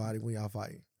shoot somebody when y'all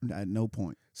fighting? At no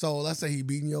point. So let's say he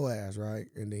beating your ass, right?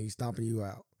 And then he's stomping you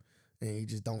out. And he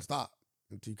just don't stop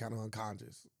until you kind of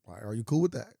unconscious. Like, are you cool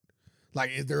with that?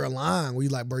 Like, is there a line where you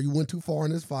like, bro, you went too far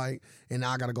in this fight and now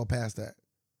I got to go past that?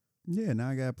 Yeah, now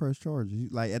I got to press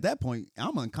charges. Like, at that point,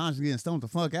 I'm unconscious getting stoned the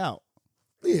fuck out.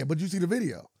 Yeah, but you see the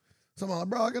video. Somebody like,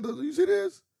 bro, you see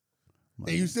this? Like,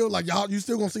 and you still, like, you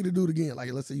still going to see the dude again.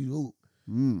 Like, let's say you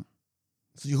hoop.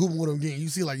 So you hooping with him again. You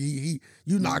see, like, you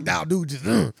knocked out, dude, just,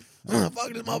 fuck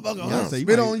this motherfucker,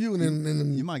 spit on you. And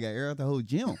then you might get air out the whole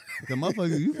gym. The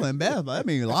motherfucker, you playing basketball. That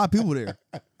means a lot of people there.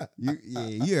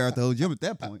 You air out the whole gym at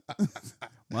that point.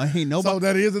 Well, ain't nobody. So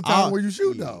that is a time where you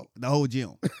shoot, though. The whole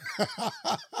gym.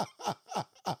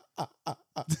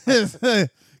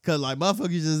 Cause like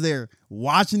motherfuckers just there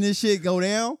watching this shit go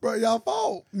down. Bro, y'all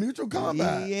fought. Mutual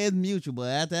combat. Yeah, it's mutual, but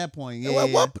at that point,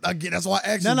 yeah. Again, that's why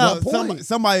I asked you.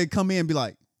 Somebody come in and be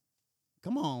like,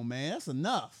 come on, man, that's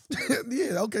enough.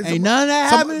 Yeah, okay. Ain't none of that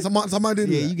happening. Somebody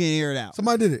did it. Yeah, you can air it out.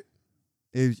 Somebody did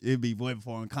it. It'd be way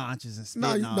before unconscious and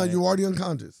spitting. No, you're already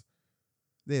unconscious.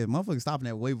 Yeah, motherfucker stopping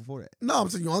that way before that. No, I'm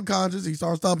saying you're unconscious. He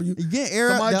starts stopping you. You get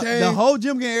air out. The whole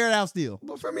gym getting aired out still.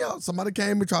 But for me out, somebody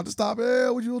came and tried to stop. Hey,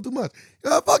 what you doing too much?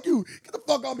 Yeah, fuck you. Get the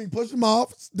fuck off me. Push him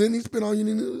off. Then he spit on you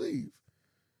and then he leave.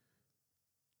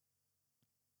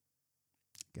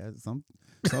 Got some.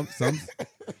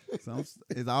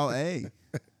 It's all A.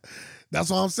 That's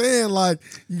what I'm saying. Like,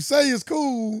 you say it's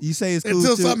cool.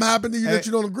 Until something happened to you that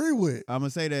you don't agree with. I'm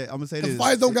gonna say this.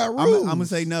 Fights don't got rules. I'm gonna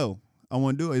say no. I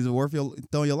want to do it. Is it worth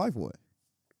throwing your life away?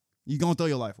 You gonna throw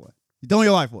your life away? You throwing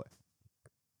your life away?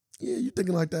 Yeah, you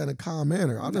thinking like that in a calm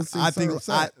manner. I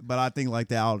think like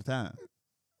that all the time.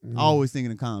 Always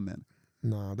thinking in a calm manner.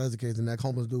 No, that's the case. And that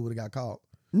homeless dude would have got caught.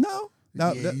 No.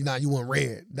 You went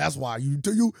red. That's why you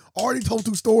already told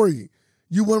two story.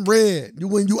 You went red. You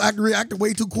reacted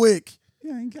way too quick.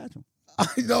 Yeah, I ain't catch him.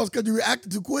 You know, it's because you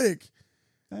reacted too quick.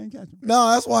 I ain't catch him.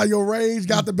 No, that's why your rage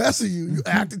got the best of you. You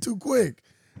acted too quick.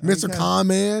 Mr. Con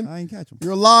Man. I ain't catch him.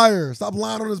 You're a liar. Stop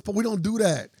lying on this. We don't do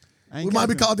that. We might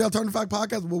be called the Alternative Fact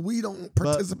Podcast, but we don't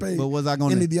participate but was I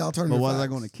gonna, in the alternative But was facts. I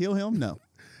going to kill him? No.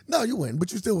 No, you wouldn't.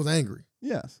 But you still was angry.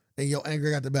 Yes. And your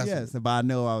anger got the best of you. Yes, but I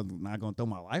know I was not going to throw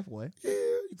my life away. Yeah,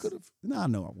 you could have. No, I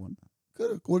know I wouldn't. Could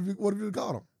have. What if you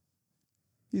caught him?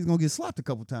 He's going to get slapped a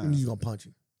couple times. And he's going to punch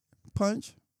you.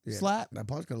 Punch? Yeah. Slap? That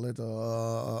punch could have led to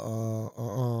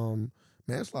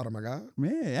manslaughter, my guy.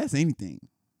 Man, that's anything.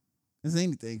 That's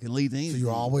anything. Can lead to anything. So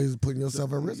you're always putting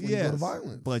yourself at risk when you go to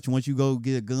violence. But once you go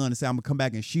get a gun and say, I'm going to come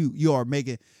back and shoot, you are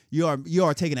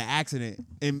taking an accident.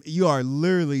 And you are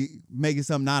literally making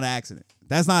something not an accident.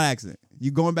 That's not an accident.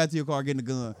 You going back to your car, getting a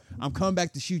gun. I'm coming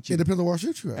back to shoot you. It depends on where I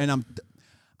shoot you at. And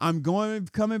I'm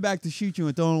coming back to shoot you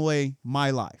and throwing away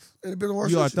my life. It depends on where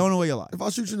you are throwing away your life. If I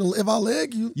shoot you, if I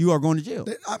leg you, you are going to jail.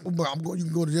 You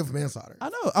can go to jail for manslaughter. I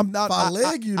know. I'm not. If I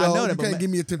leg you, though, I know that, you can't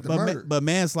give me attempted murder. But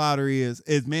manslaughter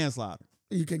is manslaughter.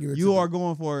 You can't give me. You are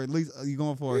going for at least. You're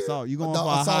going for assault. You're going for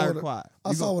a higher crime.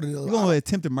 I saw what it is. You're going for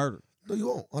attempted murder. No, you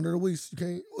won't. Under the waist, you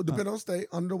can't. Depending on state,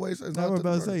 under the waist. I was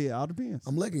about to say, yeah, all depends.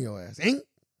 I'm legging your ass.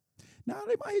 Nah,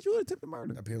 they might hit you with attempted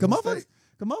murder. Cause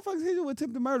motherfuckers hit you with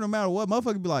attempted murder no matter what.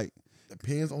 Motherfuckers be like.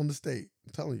 Depends on the state.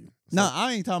 I'm telling you. No,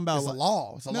 I ain't talking about. It's a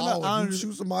law. It's a law. If you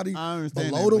shoot somebody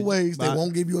below the waist, they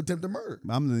won't give you attempted murder.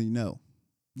 I'm letting you know.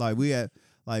 Like we had,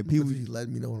 like people. You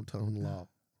letting me know when I'm telling the law.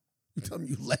 You tell me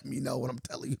you let me know when I'm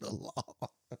telling you the law.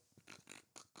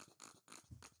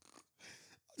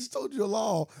 just told you the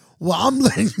law. Well, I'm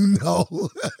letting you know.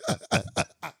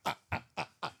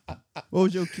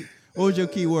 What was your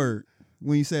key word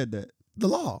when you said that? The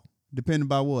law. Depending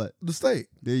by what? The state.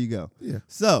 There you go. Yeah.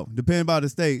 So, depending by the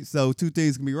state, so two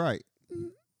things can be right.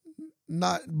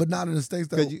 Not in the states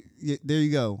that. There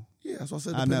you go. Yeah, that's what I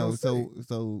said. I know.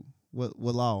 So what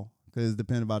law? Because it's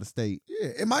depending by the state.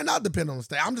 Yeah, it might not depend on the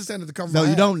state. I'm just saying that to cover. No, my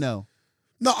you ass. don't know.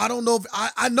 No, I don't know if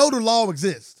I know the law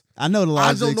exists. I know the law.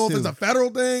 I just don't know if it's a federal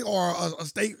thing or a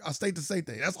state to state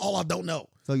thing. That's all I don't know.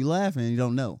 So you laughing and you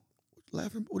don't know.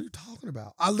 Laughing? What are you talking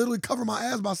about? I literally cover my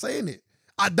ass by saying it.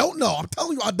 I don't know. I'm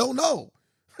telling you, I don't know.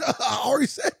 I already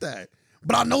said that.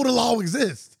 But I know the law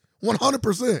exists.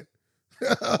 100%.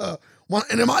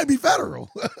 And it might be federal.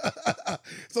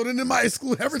 So then it might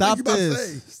exclude everything you about to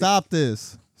say. Stop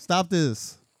this. Stop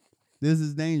this. This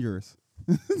is dangerous.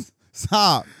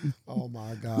 Stop. Oh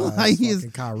my God. Like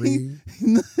fucking Kyrie.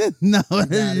 No.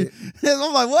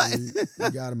 I'm like, what?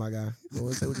 You got it, my guy. Go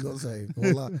and say what you're going to say.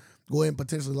 Go ahead and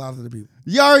potentially lie to the people.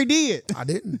 You already did. I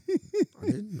didn't. I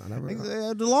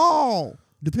never. The law.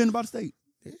 Depending by the state.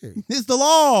 Yeah. It's the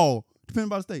law. Depending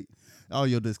by the state. Oh,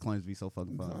 your disclaimers be so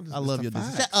fucking funny. I love your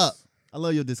disclaimers. Shut up. I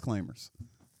love your disclaimers.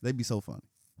 They be so funny.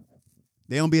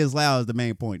 They don't be as loud as the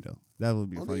main point, though. That would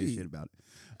be the funniest shit about it.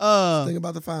 Think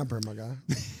about the fine print, my guy.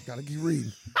 Gotta keep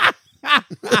reading.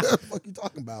 What the fuck you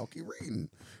talking about? Keep reading.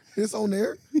 It's on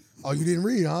there. Oh, you didn't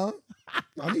read, huh?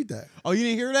 I need that. Oh, you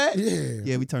didn't hear that? Yeah.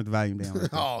 Yeah, we turned the volume down.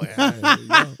 Oh,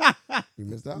 yeah. You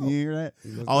missed out. You hear that?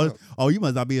 Oh, you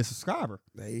must not be a subscriber.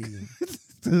 Hey.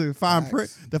 The fine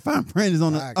print. The fine print is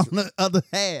on the other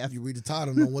half. You read the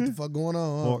title, know what the fuck going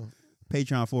on. Or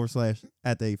Patreon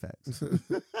 /@AFAX.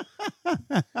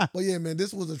 But yeah, man,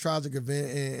 this was a tragic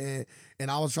event,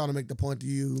 and I was trying to make the point to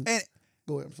you.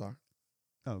 Go ahead. I'm sorry.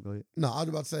 Oh, go ahead. No, I was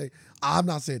about to say, I've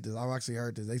not said this. I've actually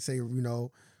heard this. They say,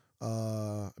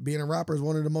 being a rapper is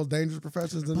one of the most dangerous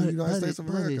professions in the United States of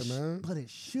America, man. But it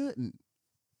shouldn't.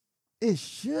 It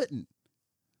shouldn't.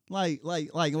 Like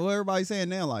what everybody's saying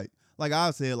now, like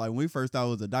I said, like when we first thought it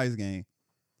was a dice game,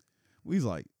 we was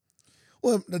like,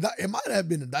 well, it might have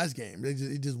been a dice game.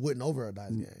 It just went over a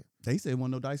dice game. They said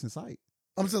wasn't no dice in sight.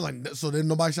 I'm saying, like, so then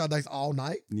nobody shot dice all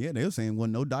night? Yeah, they were saying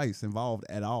wasn't no dice involved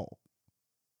at all.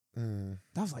 I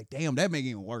was like, damn, that make it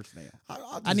even worse now.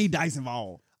 I need dice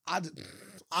involved. I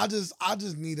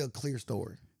just need a clear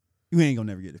story. You ain't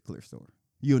gonna never get a clear story.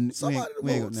 The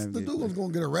dude was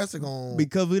gonna get arrested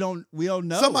because we don't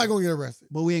know. Somebody gonna get arrested,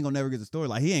 but we ain't gonna never get the story.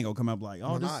 Like he ain't gonna come up like,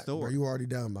 oh, this story. Bro, you already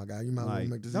done, my guy. You might want to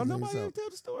make this. No, nobody ever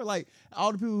tell the story. Like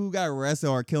all the people who got arrested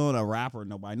or killing a rapper.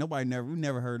 Nobody we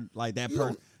never heard like that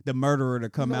person, the murderer,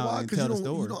 to come out and tell the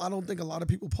story. I don't think a lot of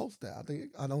people post that.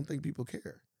 I don't think people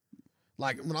care.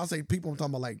 Like when I say people, I'm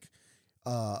talking about like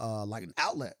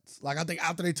outlets. Like I think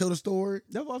after they tell the story,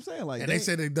 that's what I'm saying. Like, and they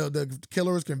say the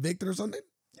killer is convicted or something.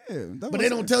 Yeah, but they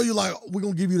don't tell you like we're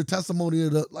gonna give you the testimony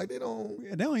of the like they don't.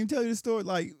 Yeah, they don't even tell you the story.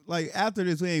 Like after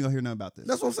this, we ain't gonna hear nothing about this.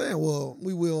 That's what I'm saying. Well,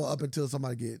 we will up until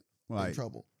somebody get in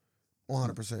trouble,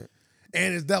 100%.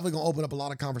 And it's definitely gonna open up a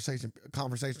lot of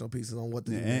conversational pieces on what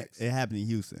to do next. It happened in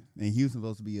Houston, and Houston's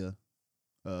supposed to be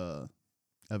a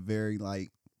very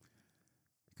like.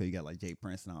 Cause you got like Jay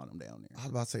Prince and all them down there. I was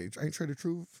about to say, ain't Trey the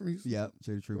Truth from Houston? Yeah,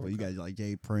 Trey the Truth. Okay. But you got like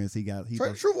Jay Prince. Trey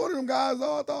the Truth, one of them guys.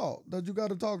 I thought that you got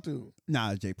to talk to.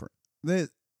 Nah, Jay Prince. Trey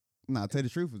the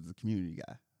Truth is the community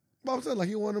guy. But I'm saying like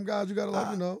he one of them guys you got to like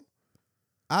I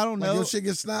don't know. Your shit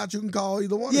gets snatched, you can call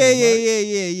either one. Yeah, of them,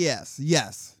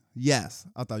 yes.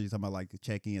 I thought you were talking about like a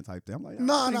check-in type thing. I'm like,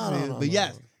 no. But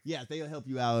yes, they'll help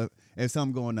you out if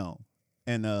something going on.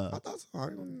 And I thought so. I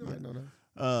didn't know that.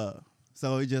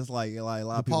 So it's just like a lot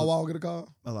of people. Paul Wall get a call?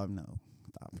 Oh, no.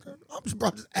 Okay. I'm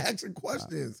just asking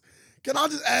questions. Can I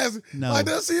just ask? No. Like,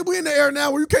 see, we in the air now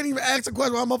where you can't even ask a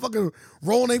question. I'm motherfucking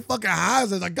rolling they fucking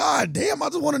eyes. It's like, God damn, I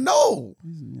just want to know.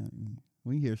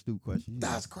 When you hear stupid questions.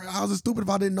 That's crazy. How was it stupid if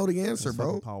I didn't know the answer,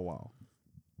 bro? Paul Wall.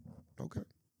 Okay.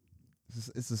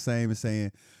 It's the same as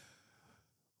saying,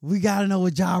 we got to know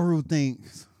what Ja Rule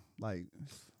thinks. Like,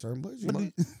 certain place bro,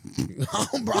 I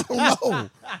don't know.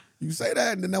 You say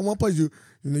that, and then that one place you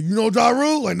know Ja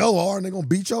Rule? Like, no, and they're going to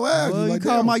beat your ass. Well, you like,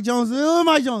 call damn. Mike Jones.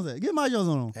 Mike Jones. Get Mike Jones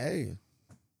on. Hey.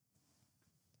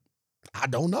 I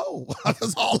don't know.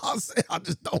 That's all I say. I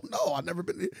just don't know. I've never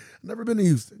been to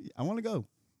Houston. I want to go.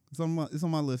 It's on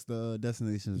my list of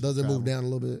destinations. Does it move down a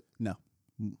little bit? No.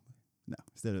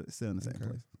 Still in the same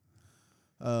place.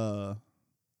 But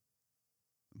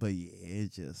yeah,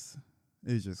 it's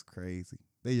just crazy.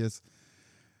 They just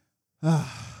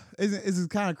it's just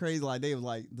kind of crazy. Like they was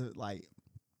like the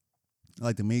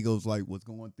Migos like was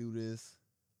going through this,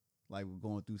 like we're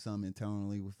going through something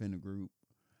internally within the group,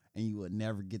 and you would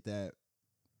never get that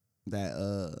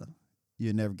that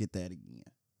you'll never get that again.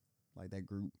 Like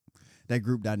that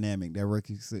group dynamic, that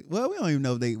rookie. Well, we don't even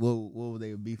know if they what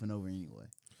they were beefing over anyway.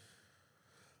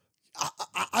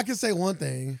 I can say one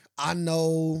thing. I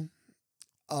know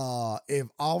if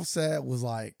Offset was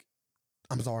like,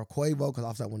 I'm sorry, Quavo, because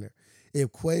Offset went there.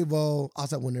 If Quavo,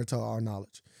 Offset went there to our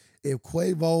knowledge. If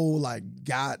Quavo like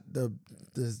got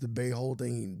this debate whole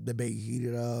debate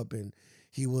heated up, and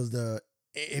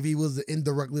if he was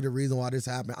indirectly the reason why this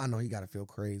happened, I know he got to feel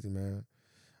crazy, man.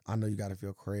 I know you got to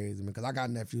feel crazy, because I got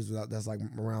nephews that's like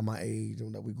around my age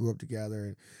and that we grew up together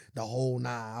and the whole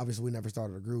nine. Obviously, we never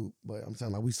started a group, but I'm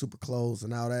saying like we super close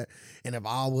and all that. And if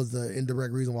I was the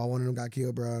indirect reason why one of them got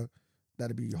killed, bro,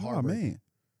 that'd be heartbreaking.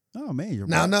 Oh man, your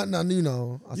now, brother. not you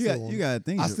know. You got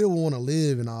things. I still want to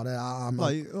live and all that. I'm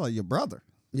like your brother.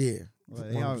 Yeah,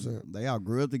 they all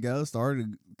grew up together,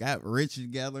 got rich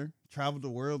together, traveled the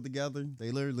world together.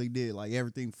 They literally did like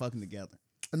everything fucking together.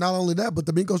 And not only that, but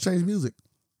the Migos changed music.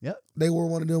 Yep. They were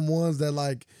one of them ones that,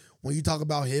 like, when you talk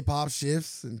about hip hop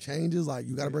shifts and changes, like,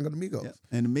 you got to bring up the Migos. Yep.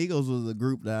 And the Migos was a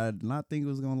group that I did not think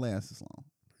was going to last this long.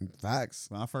 Facts.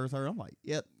 When I first heard it, I'm like,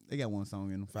 yep, they got one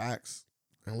song in them. Facts.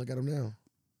 And look at them now.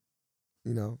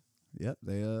 You know? Yep.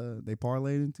 They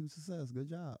parlayed into success. Good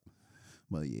job.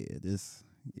 But yeah.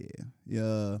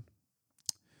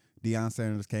 Deion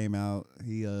Sanders came out.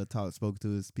 He spoke to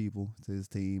his people, to his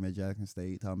team at Jackson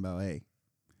State, talking about, hey,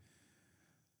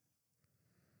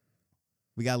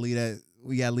 we gotta leave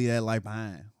that life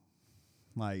behind.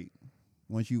 Like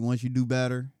once you do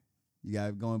better, you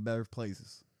gotta go in better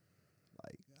places.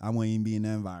 Like I wouldn't even be in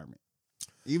that environment.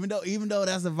 Even though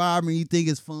that's an environment you think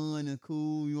is fun and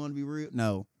cool, you want to be real.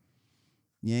 No,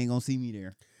 you ain't gonna see me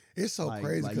there. It's so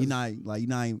crazy. Like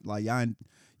y'all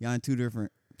in two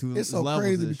different it's so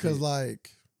crazy because shit.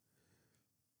 Like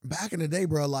back in the day,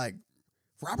 bro, like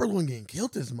rappers weren't getting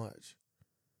killed this much.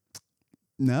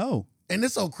 No. And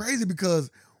it's so crazy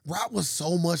because rap was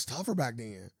so much tougher back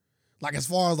then. Like as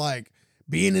far as like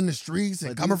being in the streets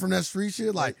and coming from that street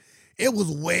shit, like it was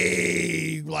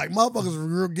way like motherfuckers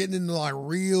were getting into like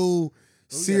real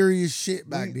serious shit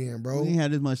back then, bro. We didn't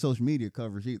have as much social media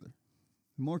coverage either.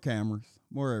 More cameras,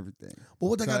 more everything. But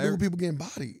what they got to do with people getting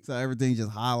bodied? So everything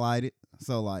just highlighted.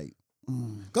 So like,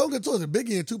 go get to it.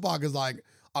 Biggie and Tupac is like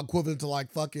equivalent to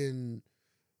like fucking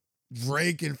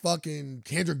Drake and fucking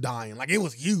Kendrick dying. Like it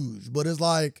was huge, but it's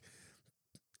like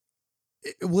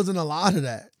it wasn't a lot of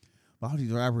that. But all these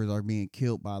rappers are being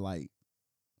killed by like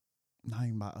not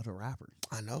even by other rappers.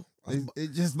 I know.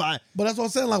 It's just by. But that's what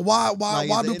I'm saying. Like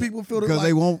why do people feel that? Because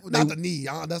they won't. Not the need.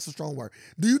 That's a strong word.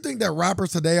 Do you think that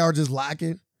rappers today are just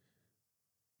lacking?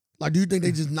 Like, do you think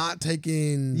they just not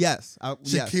taking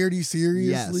security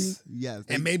seriously? Yes.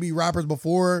 And maybe rappers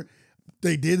before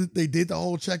they did the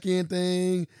whole check-in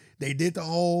thing. They did the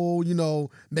whole,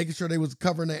 making sure they was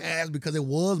covering their ass because it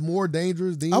was more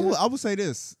dangerous then. I would say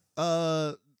this.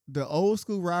 The old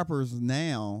school rappers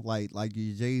now, like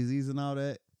your Jay-Z's and all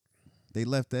that, they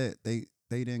left that. They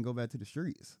didn't go back to the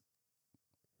streets.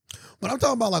 But I'm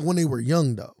talking about like when they were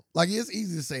young though. Like it's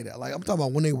easy to say that. Like I'm talking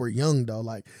about when they were young though.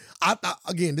 Like I've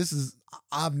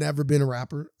never been a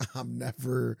rapper. I've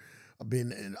never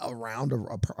been around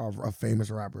a famous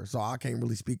rapper, so I can't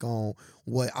really speak on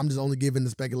what. I'm just only giving the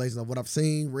speculation of what I've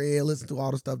seen, read, listened to,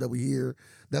 all the stuff that we hear.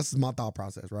 That's my thought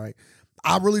process, right?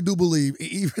 I really do believe,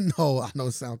 even though I know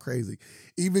it sounds crazy,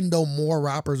 even though more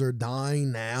rappers are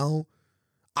dying now,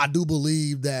 I do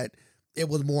believe that it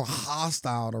was more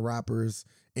hostile to rappers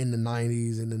in the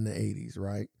 90s and in the 80s,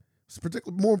 right?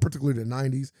 More particularly the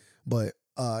 90s, but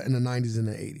in the 90s and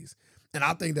the 80s. And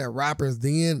I think that rappers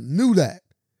then knew that,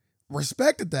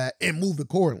 respected that, and moved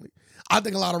accordingly. I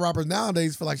think a lot of rappers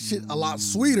nowadays feel like shit a lot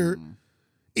sweeter,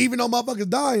 even though motherfuckers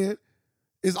dying.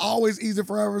 It's always easier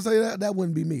forever to say that. That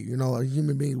wouldn't be me. A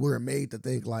human being, we're made to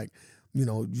think like, you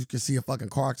can see a fucking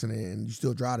car accident and you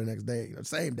still drive the next day, the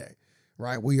same day,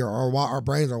 right? Our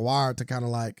brains are wired to kind of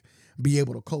like be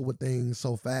able to cope with things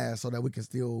so fast so that we can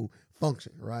still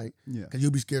function, right? Yeah. Because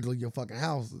you'll be scared to leave your fucking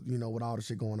house, with all the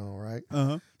shit going on, right?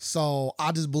 Uh-huh. So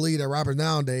I just believe that rappers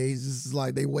nowadays, this is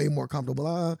like they way more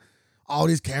comfortable. All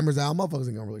these cameras out, motherfuckers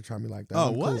ain't gonna really try me like that.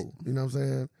 Oh, what? Cool. You know what I'm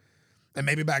saying? And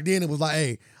maybe back then it was like,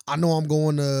 hey, I know I'm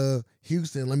going to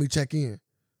Houston. Let me check in.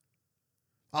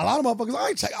 A lot of motherfuckers,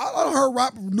 I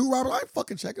heard new rappers, I ain't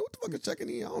fucking checking. What the fuck is checking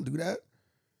in? I don't do that.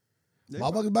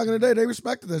 Motherfuckers back in the day, they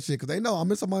respected that shit because they know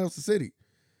I'm in somebody else's city.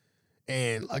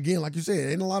 And again, like you said,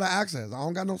 ain't a lot of access. I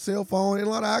don't got no cell phone, ain't a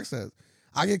lot of access.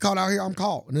 I get caught out here, I'm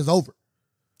caught, and it's over.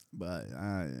 But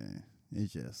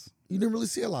it's just. You didn't really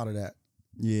see a lot of that.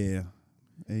 Yeah.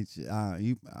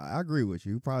 I agree with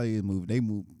you. Probably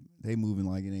moving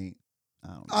like it ain't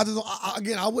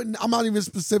I wouldn't. I'm not even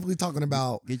specifically talking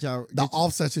about the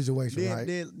Offset situation, right?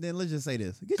 Then let's just say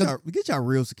this: get y'all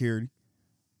real security.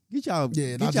 Get y'all,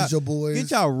 not just your boys.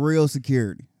 Get y'all real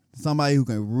security. Somebody who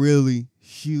can really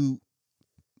shoot,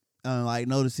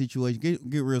 know the situation.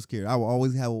 Get real security. I will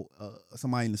always have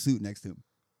somebody in the suit next to me.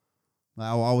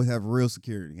 I will always have real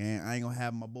security, and I ain't gonna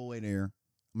have my boy there.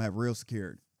 I'm gonna have real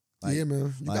security. Yeah,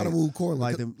 man, you gotta move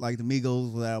accordingly. Like the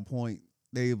Migos without a point.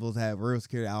 They supposed to have real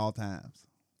security at all times.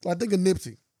 I think of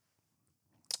Nipsey.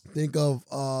 Think of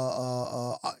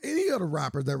any other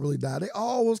rappers that really died. They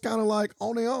all was kind of like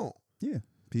on their own. Yeah,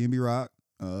 PNB Rock,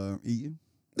 Eaton.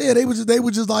 Yeah, they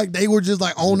were just like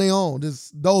on their own,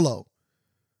 just dolo.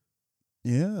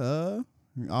 Yeah,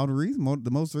 all the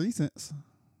most recent.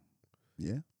 Yeah,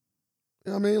 you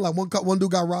know what I mean? Like one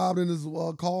dude got robbed in his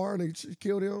car and they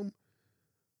killed him.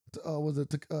 Was it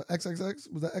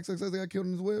XXX? Was that XXX that got killed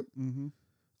in his whip? Mm-hmm.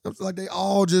 Like they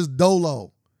all just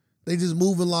dolo. They just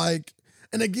moving like,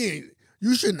 and again,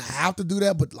 you shouldn't have to do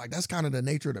that, but like that's kind of the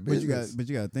nature of the business. But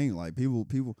you got to think like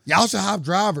people. Y'all should have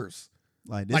drivers.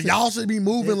 Like y'all should be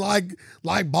moving like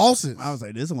bosses. I was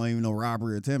like, this wasn't even no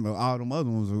robbery attempt. But all them other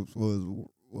ones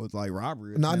was like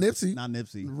robbery. Not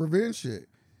Nipsey. Revenge shit.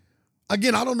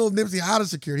 Again, I don't know if Nipsey had a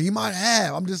security. He might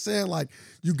have. I'm just saying, like,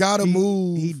 you gotta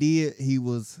move. He did. He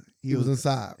was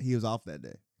inside. He was off that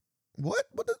day. What?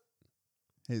 What the?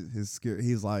 His security.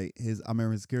 He's like his. I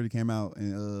remember his security came out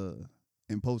and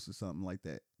posted something like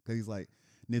that because he's like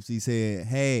Nipsey said,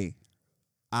 "Hey,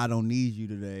 I don't need you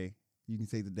today. You can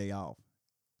take the day off."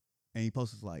 And he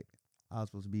posted like, "I was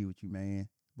supposed to be with you, man.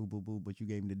 Boo boo boo, but you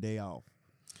gave me the day off."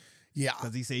 Yeah,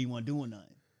 because he said he wasn't doing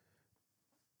nothing.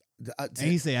 And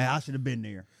he said, I should have been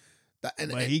there. But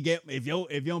if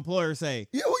your employer say,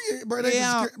 bro,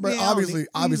 obviously,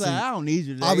 like, I don't need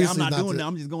you today. I'm not doing that.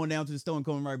 I'm just going down to the store and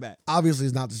coming right back. Obviously,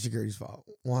 it's not the security's fault,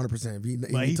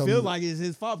 100%. But he feels like it's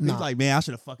his fault. He's like, man, I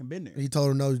should have fucking been there. He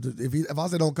told him no. If I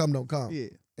say don't come, don't come. Yeah,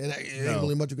 and it ain't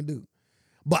really much you can do.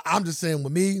 But I'm just saying,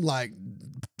 with me, like,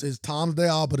 it's Tom's day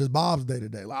off, but it's Bob's day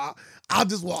today. Like, I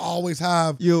just will always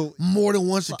have more than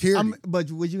one security.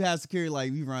 But would you have security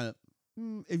like you run?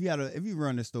 If you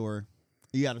run a store,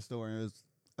 you got a store and it's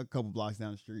a couple blocks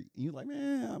down the street, and you're like,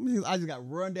 man, I just got to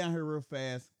run down here real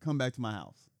fast, come back to my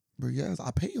house. But yes,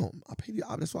 I pay him. I pay you.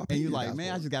 That's why I pay you. And you're like,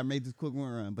 man, I just got to make this quick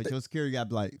run. But your security got to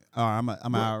be like, all right,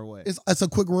 I'm an hour away. It's a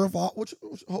quick run for what you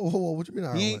mean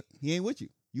hour away? He ain't with you.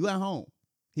 You at home.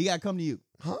 He got to come to you.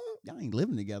 Huh? Y'all ain't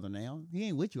living together now. He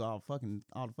ain't with you all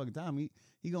the fucking time.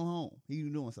 He go home. He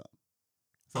doing something.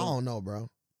 So, I don't know, bro.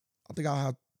 I think I'll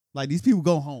have. Like, these people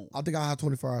go home. I think I'll have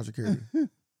 24-hour security.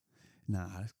 Nah.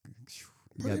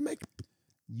 Bro,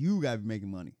 you got to be making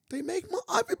money. They make money.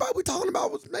 Everybody we talking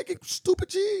about was making stupid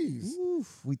cheese.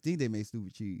 Oof, we think they make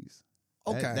stupid cheese.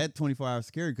 Okay. That 24-hour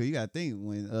security, because you got to think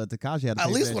when Tekashi had to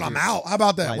at least when I'm out. How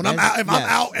about that? Like when I'm out, if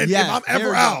I'm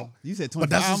ever out. You said 24 But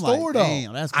that's the store, though.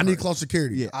 Damn, that's I need close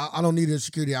security. Yeah. I don't need a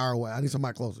security hour away. I need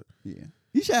somebody closer. Yeah.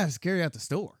 You should have security at the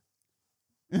store.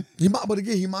 But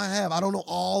again, he might have. I don't know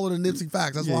all of the Nipsey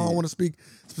facts. That's why I don't want to speak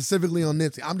specifically on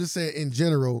Nipsey. I'm just saying in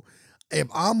general, if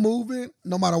I'm moving,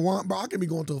 no matter what, bro, I can be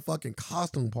going to a fucking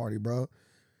costume party, bro.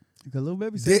 Little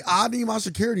baby I need my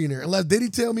security in there. Unless Diddy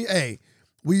tell me, hey,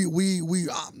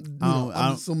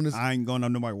 I'm assuming this. I ain't going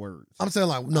on nobody's words. I'm saying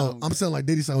like no. I'm saying like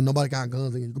Diddy said, nobody got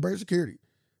guns. You can bring security.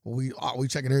 Well, we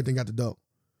checking everything out the door.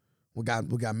 We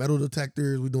got metal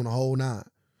detectors. We doing a whole nine.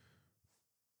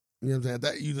 You know what I'm saying?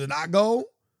 That you did not go.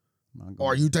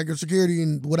 Or you taking security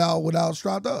and without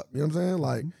strapped up. You know what I'm saying?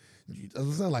 Like, that's what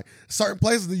I'm saying. Like certain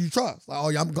places that you trust. Like, oh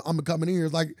yeah, I'm coming in here.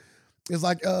 It's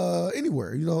like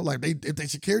anywhere. You know, like if the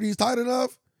security is tight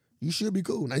enough, you should be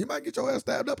cool. Now you might get your ass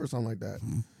stabbed up or something like that.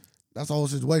 That's the whole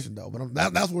situation though.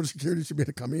 But that's where the security should be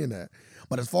able to come in at.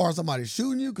 But as far as somebody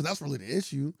shooting you, because that's really the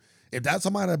issue. If that's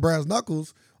somebody that brass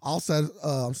knuckles, I'm sorry,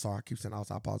 I keep saying I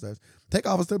apologize. Take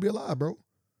off and still be alive, bro.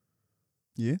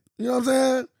 Yeah. You know what I'm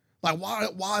saying? Like,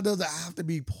 why does it have to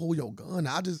be pull your gun?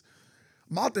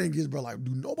 My thing is, bro, like,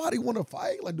 do nobody want to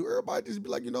fight? Like, do everybody just be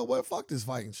like, you know what? Fuck this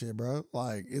fighting shit, bro.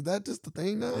 Like, is that just the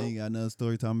thing now? I got another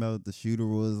story talking about the shooter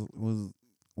was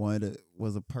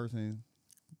a person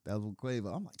that was with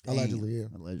Quavo. I'm like, damn. Allegedly.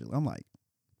 I'm like,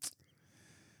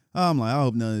 I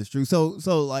hope none of this is true.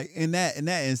 So like in that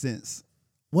instance,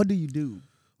 what do you do?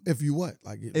 If you what?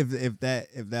 Like if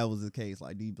that was the case,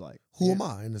 like do you be like, who am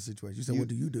I in this situation? You said, what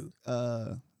do you do?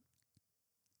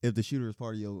 If the shooter is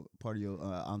part of your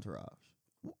entourage.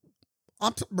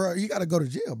 Bro, you gotta go to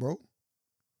jail, bro.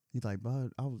 He's like,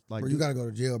 bro, I was like, bro, you gotta go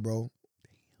to jail, bro.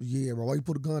 Damn. Yeah, bro. Why you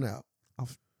put a gun out? I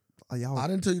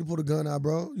didn't tell you to put a gun out,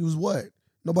 bro. You was what?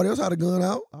 Nobody else had a gun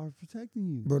out. I was protecting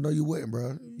you. Bro, no, you wouldn't,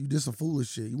 bro. You did some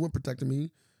foolish shit. You weren't protecting me.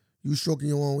 You stroking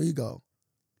your own ego.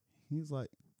 He's like,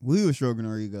 we were stroking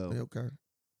our ego. Yeah, okay.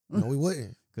 No, we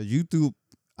wouldn't. Because you threw,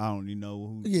 I don't even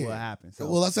know what happened. So.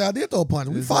 Well, I said I did throw a punch.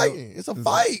 We fighting. It's a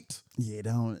fight. Yeah,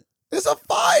 don't. It's a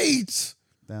fight.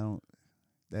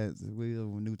 We live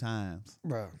in new times.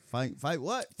 Bro. Fight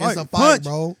what? It's a fight, punch.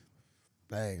 bro.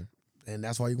 Dang. And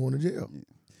that's why you're going to jail. Yeah.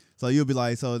 So you'll be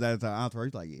like, so that's an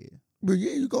entourage? Like, yeah. But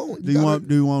yeah, you going. Do you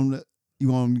want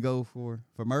to go for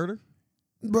murder?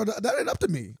 Bro, that ain't up to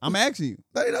me. I'm asking you.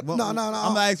 That ain't up. No.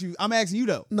 I'm asking you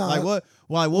though. No. Like what?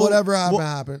 Whatever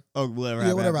happened. Oh, whatever.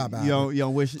 Yeah, whatever happened. You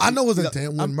don't wish. I know it's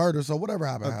intent with murder, so whatever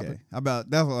happened. That's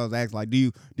what I was asking. Like,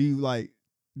 do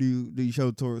you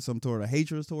show some sort of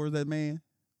hatred towards that man?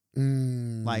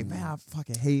 Like, man, I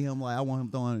fucking hate him. Like, I want him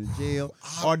thrown in jail.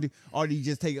 Or do you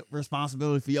just take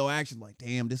responsibility for your actions? Like,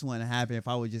 damn, this wouldn't happen if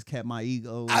I would just kept my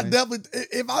ego. I definitely,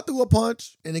 if I threw a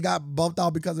punch and it got bumped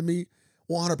out because of me,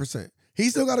 100%. He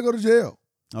still got to go to jail.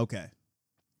 Okay.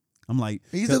 I'm like,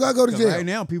 he still got to go to jail. Right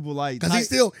now, people like, because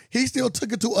he still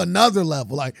took it to another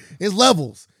level. Like, it's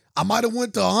levels. I might have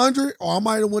went to 100 or I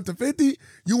might have went to 50.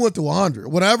 You went to 100.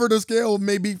 Whatever the scale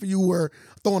may be for you where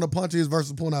throwing a punch is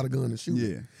versus pulling out a gun and shooting.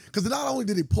 Yeah. Because not only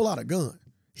did he pull out a gun,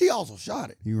 he also shot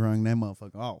it. He rung that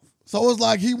motherfucker off. So it's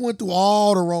like he went through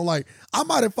all the wrong. Like, I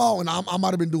might have fought and I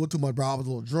might have been doing too much, bro. I was a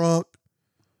little drunk.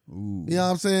 Ooh. You know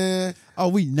what I'm saying? Oh,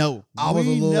 we know.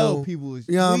 We know people. You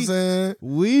know what I'm saying?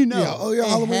 We know. Yeah, oh, yeah,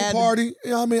 Halloween party.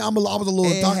 You know what I mean? I was a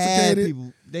little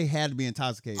intoxicated. They had to be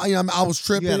intoxicated. I was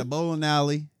tripping. You had a bowling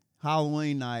alley,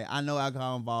 Halloween night. I know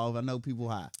alcohol involved. I know people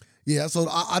high. Yeah, so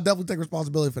I definitely take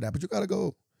responsibility for that. But you got to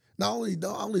go. Not only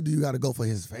do you got to go for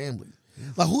his family.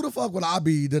 Like, who the fuck would I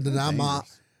be to deny my?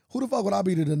 Who the fuck would I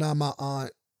be to deny my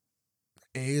aunt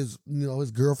and his,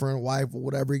 his girlfriend, wife, or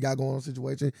whatever he got going on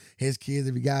situation, his kids,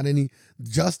 if he got any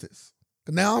justice?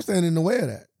 Cause now I'm standing in the way of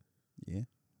that. Yeah,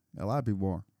 a lot of people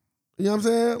are. You know what I'm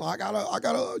saying? Like,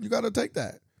 you gotta take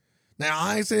that. Now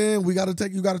I ain't saying you gotta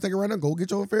take it right now. Go get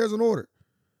your affairs in order.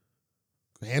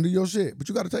 Handle your shit, but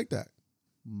you gotta take that.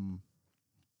 You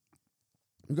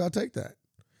gotta take that.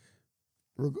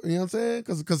 You know what I'm saying?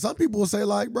 Because some people will say,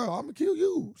 like, bro, I'm going to kill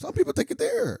you. Some people take it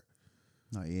there.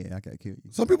 Oh, yeah, I got to kill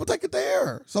you. Some people take it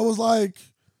there. So it's like,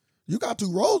 you got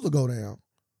two roads to go down.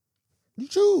 You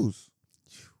choose.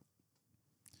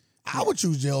 I would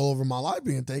choose jail over my life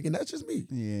being taken. That's just me.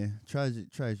 Yeah, tragic.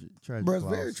 Bro, it's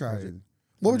very tragic.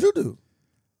 What would you do?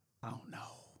 I don't know.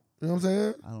 You know what I'm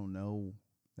saying? I don't know.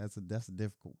 That's a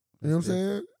difficult. You know what I'm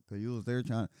saying? Because you was there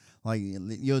trying, like,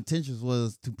 your intentions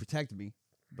was to protect me,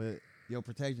 but your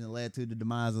protection led to the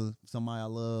demise of somebody I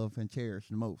love and cherish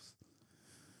the most.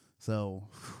 So,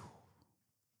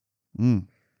 yeah,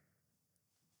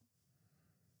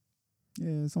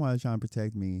 somebody trying to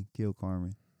protect me, kill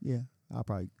Carmen. Yeah, I'll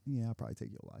probably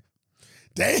take your life.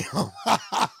 Damn.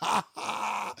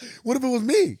 What if it was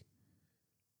me?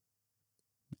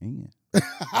 Man.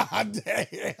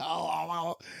 Damn.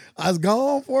 I was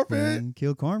gone for a bit.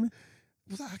 Kill Carmen?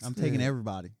 I'm taking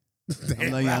everybody.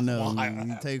 Damn, I know.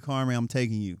 You take Carmen, I'm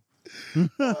taking you. It's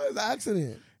an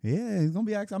accident. Yeah, it's gonna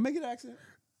be accident.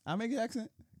 I'll make it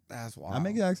accident. That's wild. I'll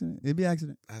make it accident. It'll be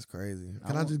accident. That's crazy.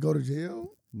 Can I just go to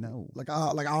jail? No. I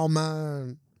don't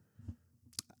mind.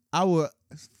 I would,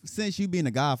 since you being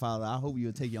a Godfather, I hope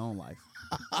you'll take your own life.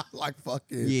 Like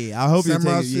fucking yeah, I hope you take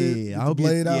it. I hope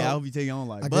you take your own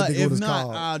life. But if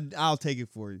not, I'll take it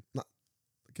for you. No,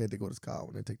 I can't think what it's called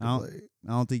when they take the blade.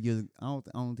 I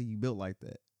don't think you built like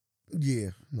that. Yeah,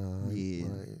 no.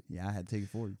 Yeah, I had to take it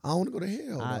for you. I don't want to go to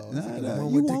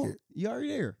hell. You won't. You already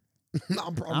there.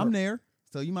 No, I'm there,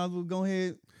 so you might as well go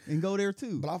ahead and go there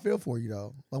too. But I feel for you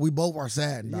though. Like, we both are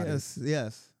sad.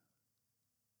 Yes.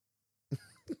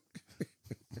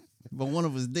 But one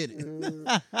of us did it.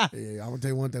 Yeah, I'm gonna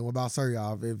tell you one thing about Sir,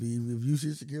 y'all. If you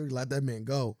see security, let that man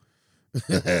go.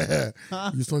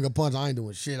 You swing a punch, I ain't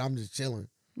doing shit. I'm just chilling.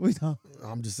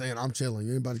 I'm just saying, I'm chilling.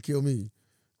 You ain't about to kill me.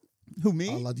 Who, me?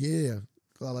 I let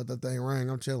that thing ring.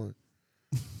 I'm chilling.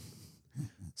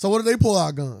 So what do they pull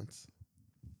out guns?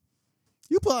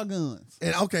 You pull out guns.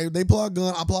 And okay, they pull out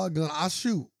gun. I pull out gun. I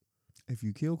shoot. If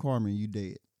you kill Carmen, you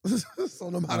dead. So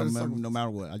no matter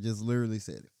what, I just literally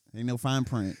said it. Ain't no fine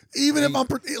print. Even if I'm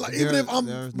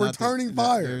returning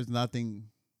fire, there's nothing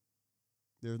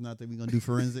we're gonna do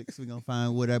forensics. We're gonna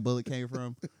find where that bullet came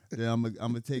from. Then I'm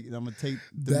gonna take the measures.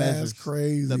 That's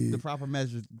crazy. The proper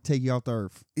measures to take you off the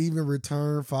earth. Even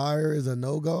return fire is a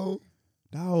no-go.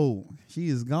 No, she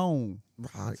is gone.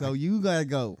 So you gotta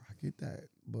go. I get that,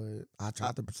 but I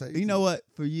tried to say. You know what?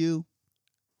 For you,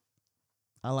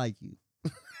 I like you.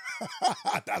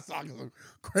 That's like a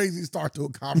crazy start to a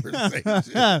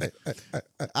conversation.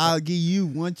 I'll give you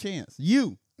one chance.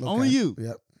 You. Okay. Only you.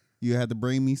 Yep. You have to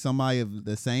bring me somebody of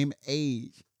the same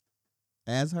age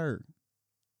as her.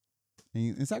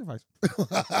 And sacrifice. If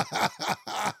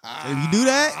you do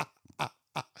that,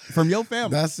 from your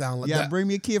family. That sounds like you gotta bring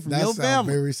me a kid from your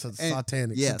family. Very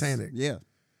satanic. Yes, satanic. Yeah.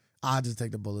 I'll just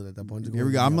take the bullet at that point. Here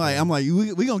we go. I'm like,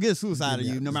 we gonna get a suicide of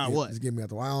you no matter what. Just get me out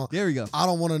the way. There we go. I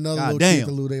don't want another little kid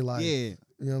to lose their life. Yeah.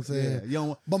 You know what I'm saying? Yeah.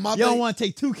 You don't want to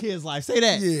take 2 kids' life. Say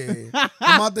that. Yeah.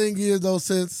 But my thing is though,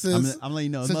 since I'm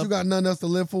letting you know, since you got nothing else to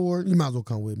live for, you might as well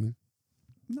come with me.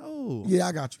 No. Yeah,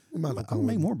 I got you. You might as well come with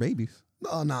me. Make more babies.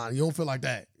 No, nah, you don't feel like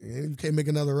that. You can't make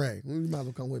another Ray. You might as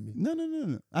well come with me.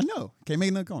 No. I know. Can't make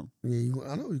another come. Yeah,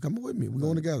 I know. You coming with me. We're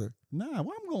going together. Nah,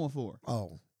 what I'm going for?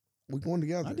 Oh, we're going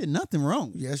together. I did nothing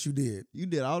wrong. Yes, you did. You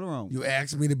did all the wrong. You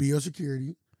asked me to be your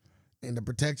security and to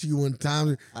protect you when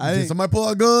times somebody pull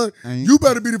out a gun, you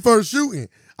better be the first shooting.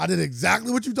 I did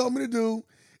exactly what you told me to do,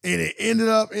 and it ended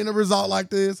up in a result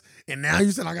like this. And now you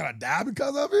said I gotta die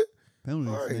because of it? Penalties,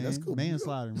 all right, man. that's cool.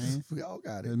 Manslaughter, man. We all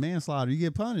got it. It's manslaughter. You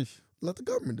get punished. Let the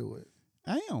government do it.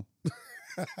 I am.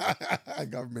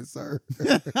 Government, sir.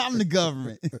 I'm the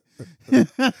government.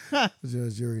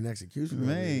 Judge, jury, and execution.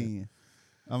 Man.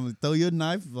 I'm gonna throw you a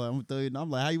knife. I'm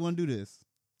like, how you want to do this?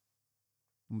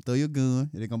 I'm gonna throw you a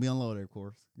gun. It's gonna be unloaded, of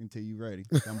course, until you ready.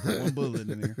 I'm gonna put one bullet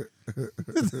in there.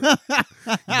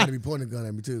 You gotta be pointing a gun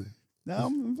at me too. No,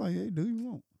 I'm like, hey, do you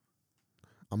want?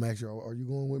 I'm asking you, are you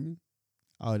going with me?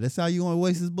 Oh, that's how you want to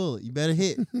waste this bullet. You better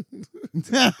hit.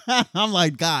 I'm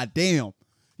like, God damn.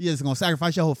 You just gonna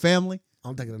sacrifice your whole family?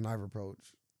 I'm taking a knife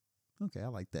approach. Okay, I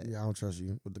like that. Yeah, I don't trust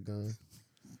you with the gun.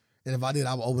 And if I did,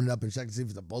 I would open it up and check to see if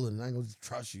it's a bullet, and I ain't gonna just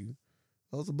trust you.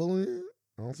 Oh, it's a bullet here?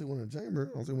 I don't see one in the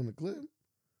chamber. I don't see one in the clip.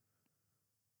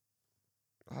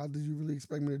 How did you really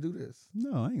expect me to do this?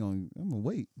 No, I'm gonna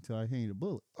wait until I hand you the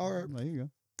bullet. All right. I'm like, here you go.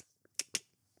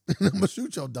 I'm gonna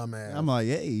shoot your dumb ass. I'm like,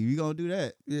 hey, you gonna do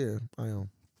that? Yeah, I am.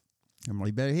 I'm like,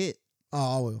 you better hit.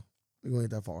 Oh, I will. You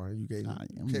ain't that far. You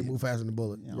can't move faster than the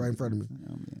bullet. Yeah, right in front of me.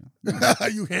 Yeah.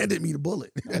 You handed me the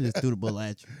bullet. I just threw the bullet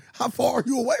at you. How far are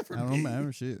you away from me? I don't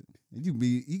matter. Shit. You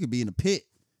could be in a pit.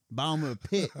 Bottom of a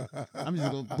pit. I'm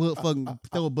just gonna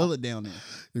throw a bullet down there.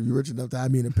 If you're rich enough to have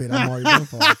me in a pit, I'm already done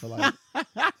for. I feel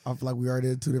like we already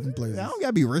in 2 different places. I don't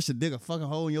gotta be rich to dig a fucking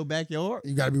hole in your backyard.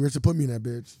 You gotta be rich to put me in that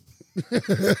bitch.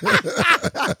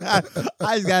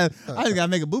 I just gotta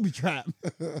make a booby trap.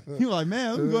 You like,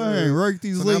 man, let me go ahead and work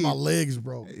these leaves. Now my legs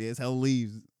broke. Yeah, it's hell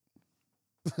leaves.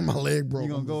 My leg broke. You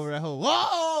gonna go over that hole?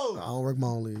 Whoa! I don't work my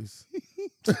own leaves.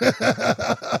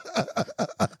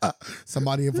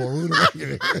 Somebody in for a rude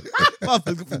awakening.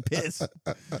 Motherfucker pissed.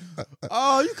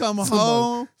 Oh, you come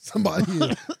home. Somebody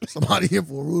in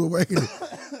for a rude awakening.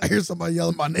 I hear somebody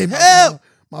yelling my name. Help!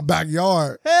 My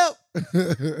backyard. Help!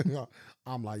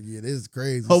 I'm like, yeah, this is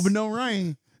crazy. Hoping don't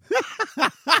rain.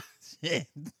 Shit.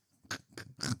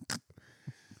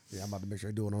 Yeah, I'm about to make sure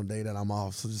I do it on the day that I'm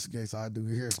off. So just in case I do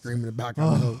hear screaming in the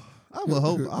background. I will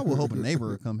hope a neighbor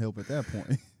would come help at that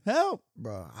point. Help,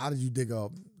 bro! How did you dig a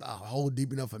hole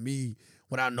deep enough for me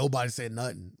without nobody saying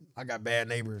nothing? I got bad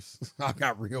neighbors. I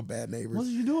got real bad neighbors. What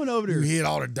you doing over there? You hid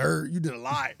all the dirt. You did a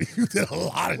lot. You did a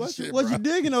lot of shit. What you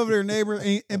digging over there, neighbor?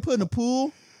 And putting a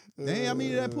pool? Damn, how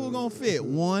many that pool gonna fit?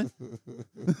 One.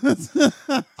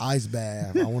 Ice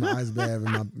bath. I want an ice bath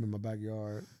in my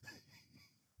backyard.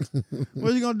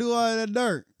 What you gonna do all that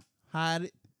dirt? Hide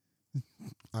it.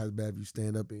 Ice bath you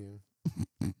stand up in.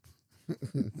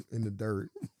 In the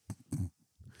dirt.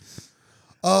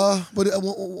 But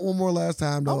one more last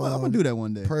time though. I'm gonna do that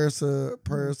one day. Prayers to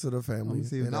the family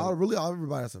and all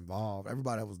everybody that's involved,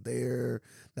 everybody that was there,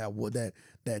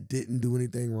 that didn't do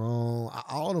anything wrong.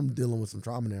 All of them dealing with some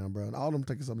trauma now, bro. And all of them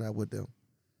taking something out with them.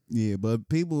 Yeah, but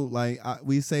people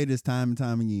we say this time and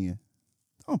time again.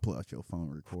 Don't pull out your phone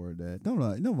and record that. Don't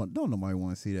nobody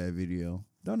want to see that video.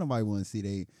 Don't nobody want to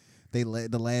see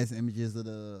the last images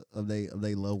of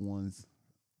they loved ones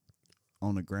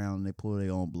on the ground. And they pull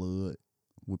their own blood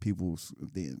with people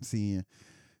seeing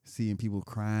people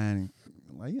crying.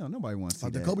 Like, nobody wants to see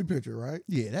like that. The Kobe picture, right?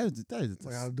 Yeah, that is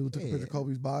like how the dude took a picture of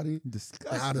Kobe's body.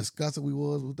 Disgusting. And how disgusted we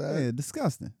was with that. Yeah,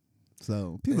 disgusting.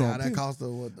 So people that cost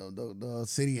the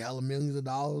city hella millions of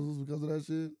dollars because of that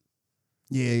shit.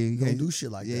 Yeah, you don't do shit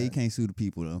like that. Yeah, you can't sue the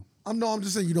people though. I'm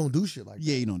just saying you don't do shit like that.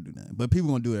 Yeah, you don't do that. But people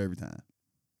gonna do it every time.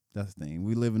 That's the thing.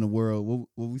 We live in a world.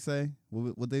 What we say?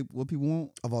 What people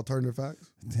want? Of alternative facts?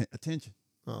 Attention.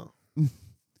 Oh.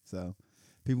 So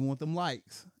people want them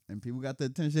likes, and people got the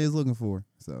attention they're looking for.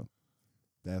 So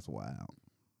that's wild.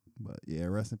 But yeah,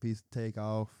 rest in peace. Take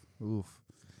off. Oof.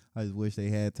 I just wish they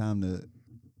had time to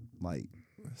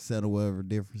settle whatever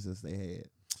differences they had.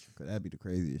 Cause that'd be the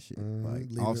craziest shit. Like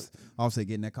Offset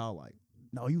getting that call like,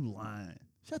 no, you lying.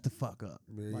 Shut the fuck up.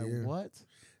 Yeah. Like what?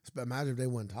 Imagine if they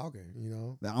wasn't talking, you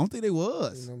know? I don't think they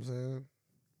was. You know what I'm saying?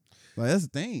 Like that's the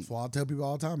thing. So I tell people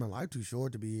all the time, my life too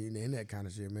short to be in that kind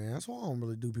of shit, man. That's why I don't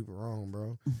really do people wrong,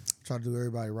 bro. I try to do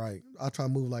everybody right. I try to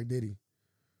move like Diddy.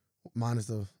 Minus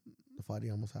the fight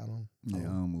he almost had on. Yeah, I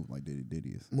don't move like Diddy. Diddy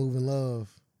is. Move in love.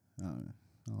 I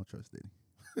don't trust Diddy.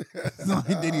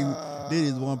 Like Diddy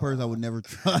is one person I would never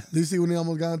trust. Did you see when he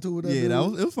almost got into it? Yeah,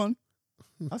 it was fun.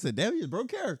 I said, damn, he's a broke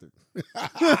character.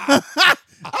 I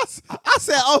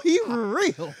said, oh, he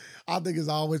real. I think it's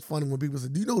always funny when people say,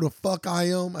 do you know who the fuck I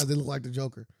am? As they look like the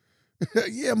Joker.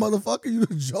 Yeah, motherfucker, you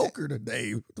the Joker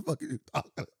today. What the fuck are you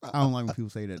talking about? I don't like when people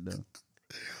say that, though.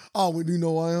 Oh, do you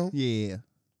know who I am? Yeah.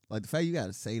 Like, the fact you got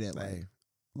to say that,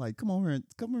 like, come over and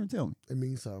tell me. It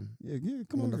means something. Yeah,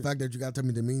 come on. The fact that you got to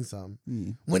tell me it means something.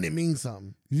 Yeah. When it means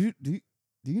something. Do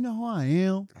you know who I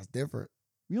am? That's different.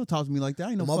 You don't talk to me like that. I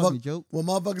ain't no fucking joke. When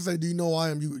motherfuckers say, do you know who I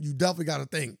am? You definitely got to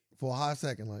think for a hot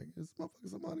second. Like, is this motherfucker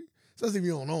somebody? Especially if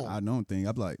you don't know him. I don't think.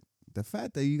 I'm like, the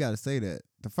fact that you got to say that,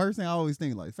 the first thing I always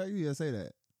think, like, the fact you got to say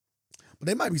that. But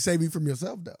they might be saving you from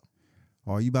yourself, though.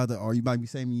 Or you about to be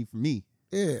saving you from me.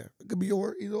 Yeah. It could be either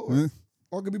or.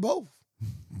 Or it could be both.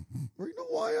 Or you know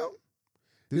who I am?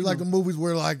 It's like the movies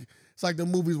where, like, it's like the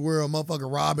movies where a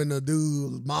motherfucker robbing a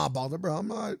dude, mob boss. Like, bro, I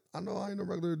know I ain't a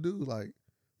regular dude. Like,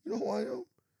 you know who I am?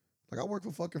 Like, I work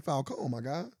for fucking Falcone, my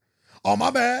guy. Oh,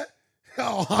 my bad.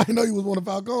 Oh, I didn't know you was one of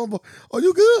Falcone, but oh,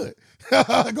 you good. Go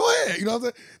ahead. You know what I'm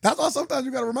saying? That's why sometimes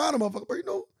you got to remind them, motherfucker, bro, you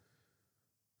know,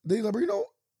 bro, you know,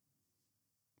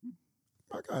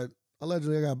 my guy,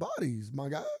 allegedly I got bodies, my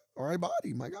guy. All right,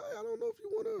 body, my guy. I don't know if you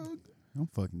want to. I'm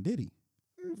fucking Diddy.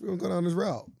 If you want to go down this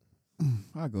route.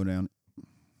 I'll go down it.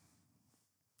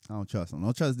 I don't trust him. I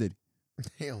don't trust Diddy.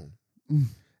 Damn.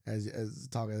 As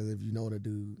talking as if you know the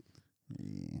dude.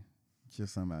 Yeah.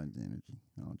 Just something about his energy.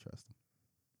 I don't trust him.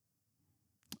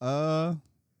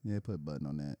 Yeah, put a button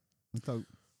on that. Let's talk.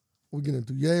 We getting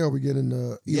to Ye or we getting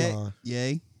Elon?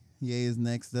 Ye is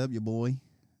next up, your boy.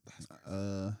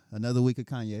 Another week of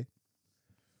Kanye.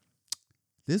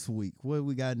 This week, what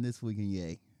we got in this week in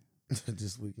Ye?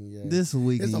 This week in Ye. This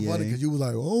week it's in so Ye. funny because you was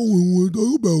like, oh, we don't want to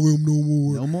talk about him no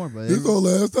more. No more, but this our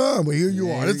last time. But here you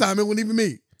are. This time it wasn't even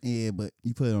me. Yeah, but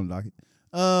you put it on the docket.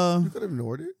 You could have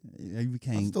ignored it. Yeah, you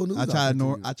can't. I try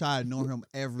to ignore him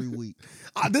every week.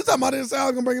 This time I didn't say I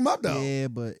was gonna bring him up though. Yeah,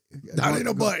 but I ain't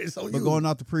no but. But going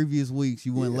off the previous weeks,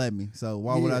 you wouldn't let me. So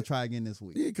why would I try again this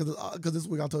week? Yeah, because this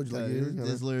week I told you like this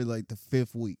is literally like the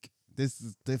 5th week. This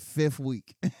is the 5th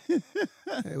week. Hey,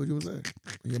 what you was saying?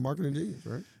 You're marketing genius,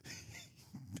 right?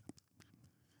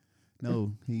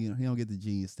 No, he don't get the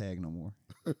genius tag no more.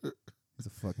 He's a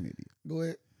fucking idiot. Go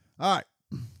ahead. All right.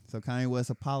 So Kanye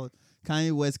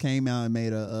West came out and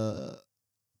made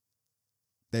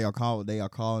they are calling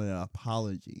it an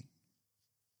apology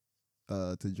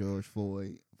to George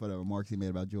Floyd for the remarks he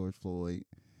made about George Floyd.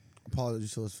 Apology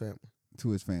to his family. To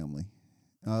his family.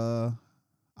 I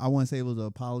wouldn't say it was an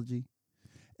apology.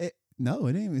 It ain't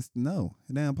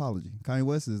an apology. Kanye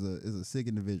West is a sick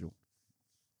individual.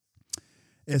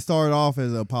 It started off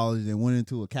as an apology and went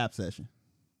into a cap session.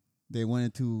 They went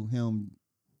into him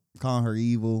calling her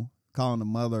evil, calling the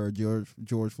mother of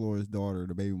George Floyd's daughter,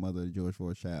 the baby mother of George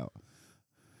Floyd's child,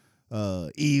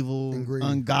 evil,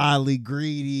 ungodly,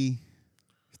 greedy,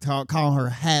 calling her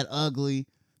hat ugly,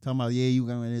 talking about, yeah, you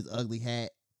wearing this ugly hat.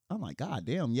 I'm like, God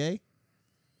damn, yay.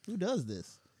 Who does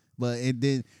this? But it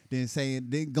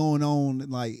then going on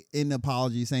like in the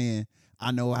apology saying,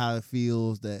 I know how it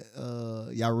feels that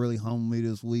y'all really humbled me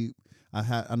this week. I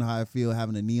know how I feel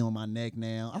having a knee on my neck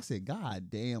now. I said, God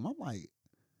damn.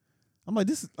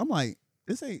 This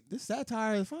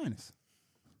satire at its finest.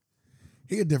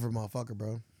 He a different motherfucker,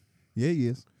 bro. Yeah, he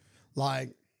is.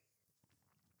 Like,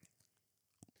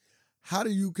 how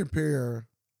do you compare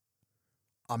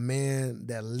a man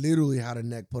that literally had a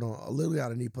knee put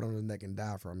on his neck and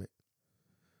died from it,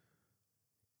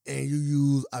 and you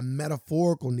use a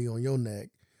metaphorical knee on your neck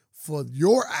for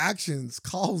your actions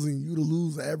causing you to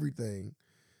lose everything,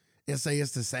 and say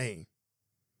it's the same,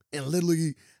 and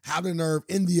literally have the nerve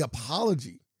in the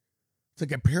apology to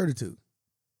compare the two?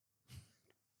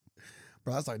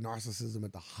 Bro, that's like narcissism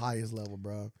at the highest level,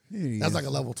 bro. That's like a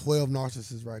level 12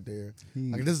 narcissist right there.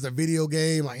 Like, this is a video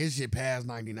game. Like, his shit past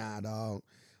 99, dog.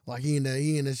 Like, he in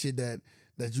the shit that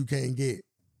you can't get.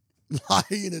 Like,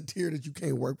 he in a tier that you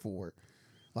can't work for.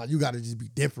 Like, you got to just be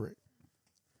different.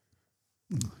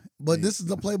 But this is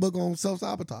the playbook on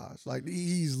self-sabotage. Like,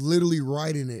 he's literally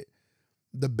writing it.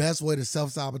 The best way to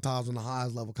self-sabotage on the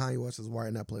highest level, Kanye West is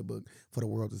writing that playbook for the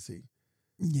world to see.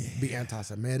 be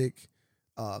anti-Semitic,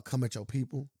 come at your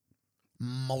people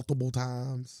multiple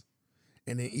times,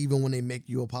 and then even when they make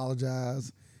you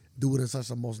apologize, do it in such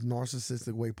the most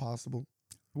narcissistic way possible.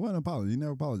 What an apology? He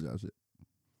never apologized yet.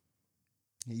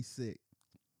 He's sick,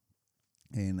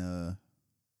 and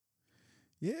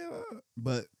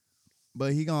but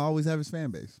he gonna always have his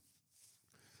fan base.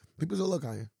 People still love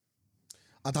Kanye.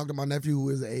 I talked to my nephew who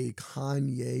is a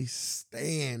Kanye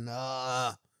stan.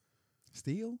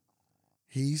 Still?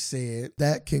 He said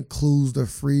that concludes the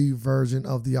free version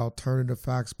of the Alternative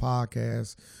Facts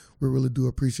podcast. We really do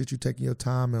appreciate you taking your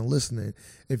time and listening.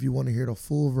 If you want to hear the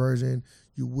full version,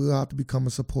 you will have to become a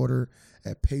supporter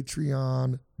at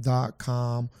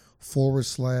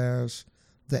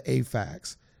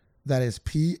patreon.com/theafacts. That is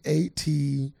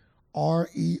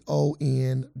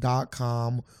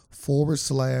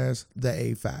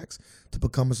patreon.com/theafacts to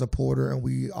become a supporter. And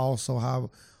we also have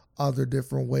other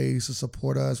different ways to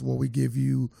support us where we give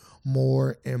you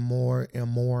more and more and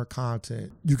more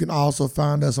content. You can also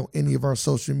find us on any of our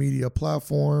social media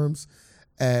platforms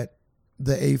at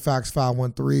the AFACS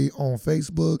 513 on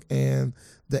Facebook and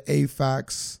the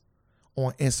AFACS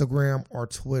on Instagram or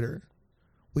Twitter.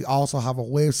 We also have a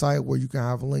website where you can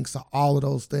have links to all of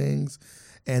those things,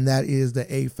 and that is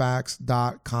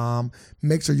theafacts.com.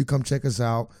 Make sure you come check us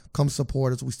out. Come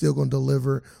support us. We're still going to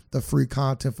deliver the free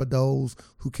content for those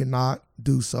who cannot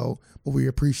do so, but we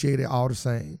appreciate it all the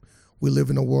same. We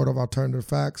live in a world of alternative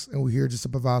facts, and we're here just to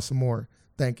provide some more.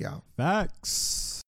 Thank y'all. Facts.